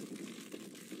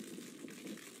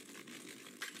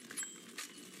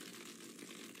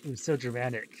 It was so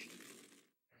dramatic.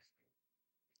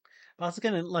 Also,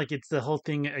 kind of like it's the whole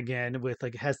thing again with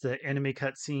like it has the anime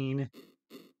cutscene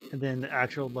and then the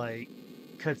actual like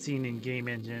cutscene in game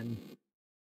engine.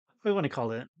 What do you want to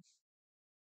call it?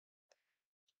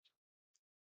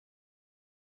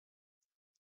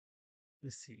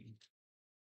 Let's see.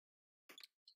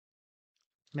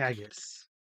 Magus.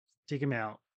 Take him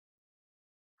out.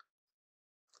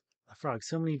 A frog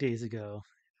so many days ago.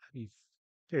 You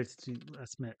fared to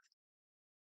last met.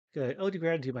 Good. Oh, to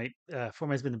gratitude, my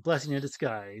form has been a blessing in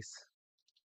disguise.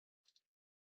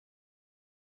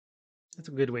 That's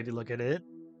a good way to look at it.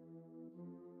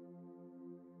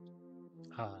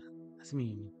 Ah, that's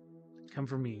me. Come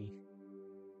for me.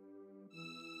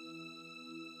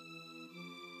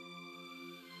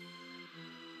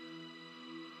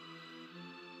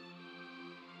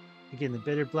 Again, the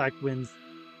bitter black winds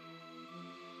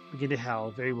begin to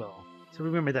howl very well. So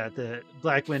remember that the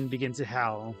black wind begins to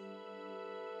howl.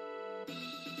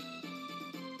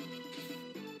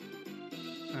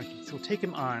 Okay, so we'll take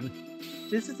him on.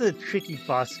 This is a tricky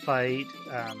boss fight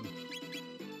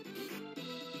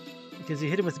because you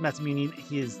hit him with massive meaning.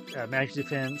 He has magic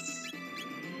defense.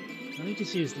 Let me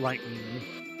just use lightning.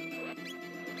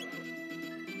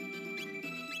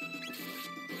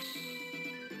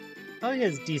 Oh, he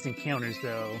has decent counters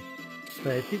though,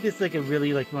 but I think it's like a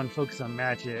really like one focus on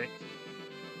magic.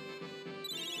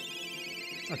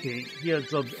 Okay, he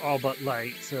absorbs all but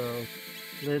light, so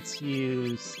let's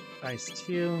use Ice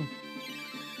 2.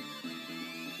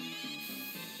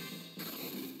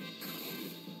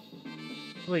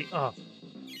 Wait, oh.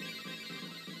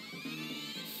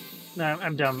 No,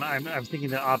 I'm dumb. I'm thinking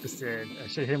the opposite. I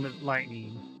should hit him with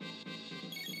lightning.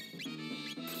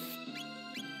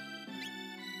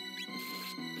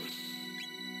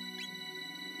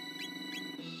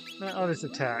 I'll just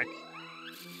attack.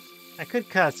 I could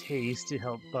cast haste to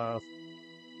help buff.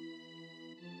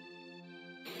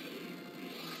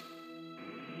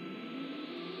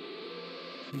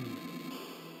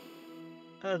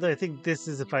 Although I think this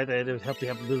is a fight that would help to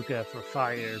have Luca for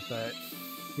fire, but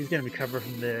he's gonna recover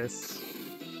from this.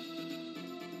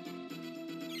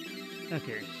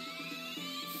 Okay.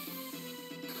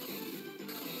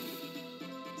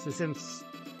 So since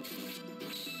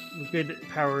good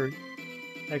power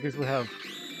hackers will have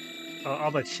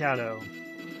all but shadow,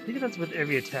 I think that's with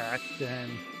every attack, then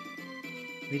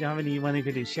we don't have anyone who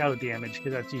can do shadow damage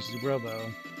because that's usually Robo.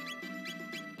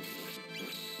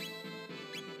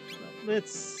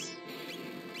 Let's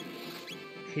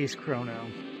haste Chrono.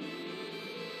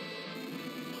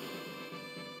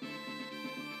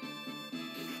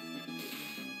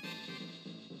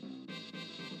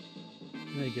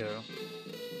 There you go.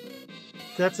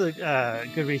 So that's a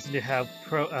good reason to have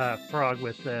Frog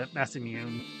with Mass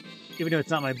Immune, even though it's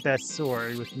not my best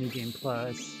sword with New Game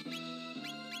Plus.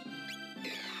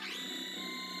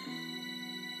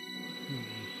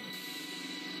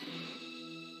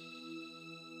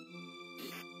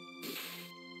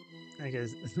 I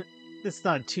guess it's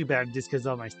not too bad just because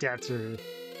all my stats are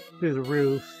through the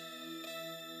roof.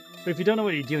 But if you don't know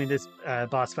what you're doing, this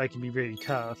boss fight can be really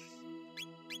tough.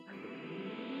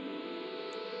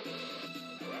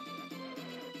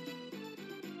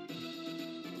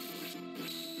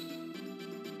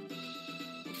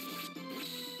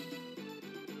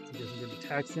 He doesn't get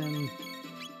attacks in.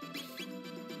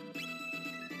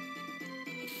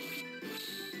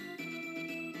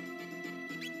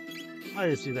 I'll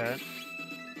just do that.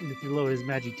 If you lower his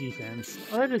magic defense.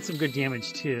 Oh, that did some good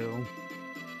damage too.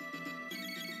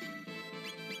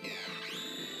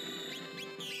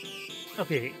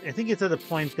 Okay, I think it's at the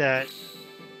point that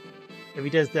if he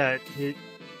does that,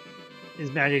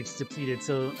 his magic's depleted,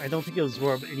 so I don't think he'll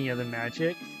absorb any other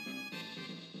magic.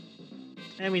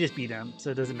 And we just beat him, so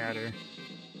it doesn't matter.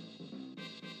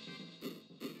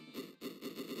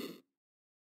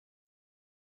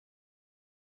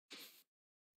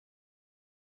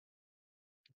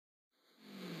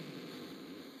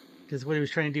 Because what he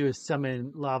was trying to do is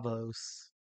summon Lavos.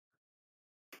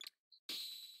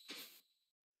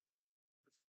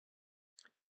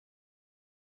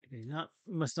 Okay, not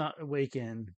must not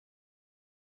awaken.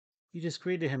 You just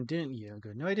created him, didn't you? I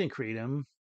go, no, I didn't create him.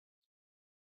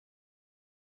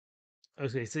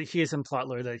 Okay, so he has some plot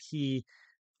lore that he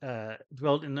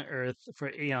dwelled in the earth for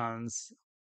aeons,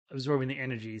 absorbing the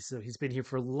energy. So he's been here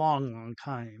for a long, long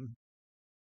time.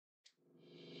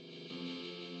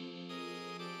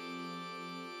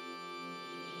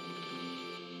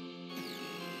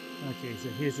 Okay, so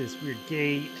here's this weird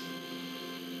gate.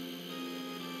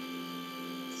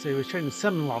 So he was trying to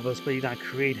summon Lavos, but he did not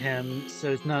create him.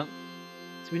 So it's not.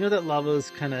 So we know that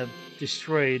Lavos kind of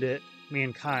destroyed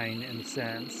mankind in a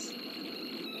sense,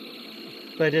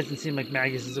 but it doesn't seem like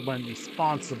Magus is the one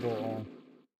responsible.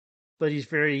 But he's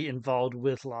very involved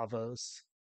with Lavos,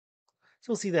 so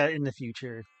we'll see that in the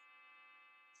future.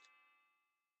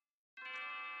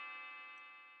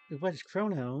 What is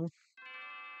Chrono?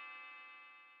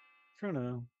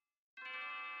 Chrono.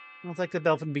 Well, it's like the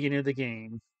bell from the beginning of the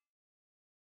game.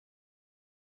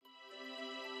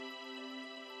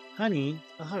 Honey?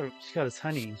 Oh, she got us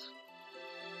honey.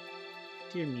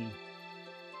 Dear me.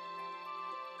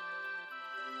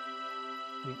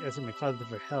 Asking my father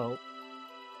for help.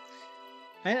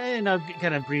 I know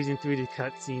kind of breezing through the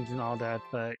cutscenes and all that,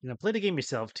 but play the game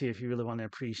yourself too if you really want to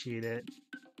appreciate it.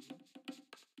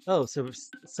 Oh, so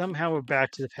somehow we're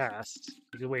back to the past,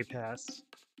 like the way past.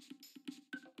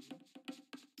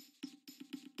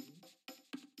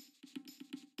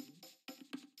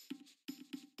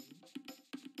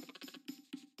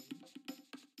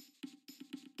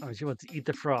 Oh, she wants to eat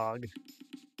the frog.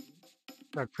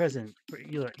 Frog present for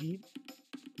you to eat.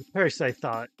 The parasite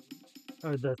thought,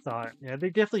 or the thought. Yeah, they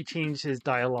definitely changed his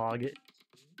dialogue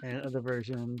and other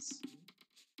versions.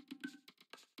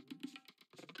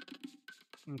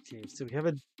 Okay, so we have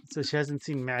a. So she hasn't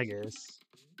seen Magus,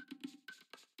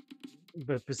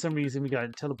 but for some reason we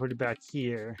got teleported back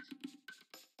here.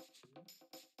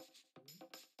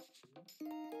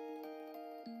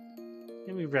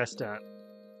 And we rest up.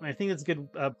 I think it's a good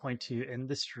point to end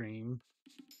the stream.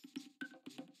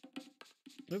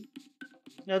 Oop.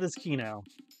 Now this Kino.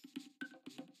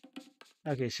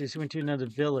 Okay, so she went to another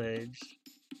village.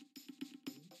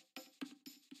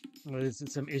 Well, there's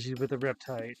some issues with the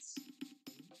reptiles.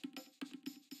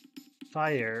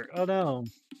 Fire. Oh no.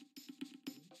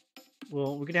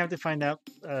 Well, we're gonna have to find out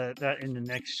that in the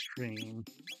next stream.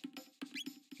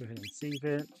 Go ahead and save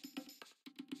it.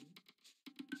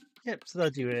 Yep, so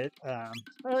that'll do it.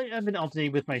 I've been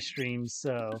alternating with my streams,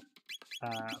 so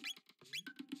uh,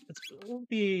 it'll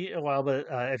be a while. But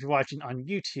if you're watching on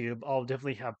YouTube, I'll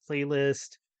definitely have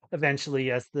playlist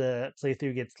eventually as the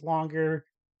playthrough gets longer.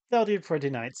 That'll do it for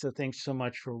tonight. So thanks so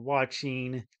much for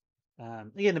watching.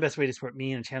 Again, the best way to support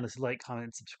me and the channel is to like,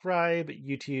 comment, subscribe.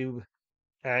 YouTube,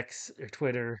 X, or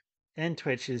Twitter, and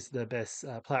Twitch is the best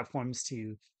platforms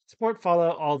to support, follow,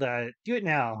 all that. Do it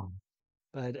now.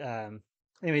 But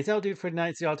anyways, that'll do it for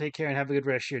tonight. So y'all take care and have a good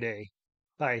rest of your day.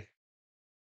 Bye.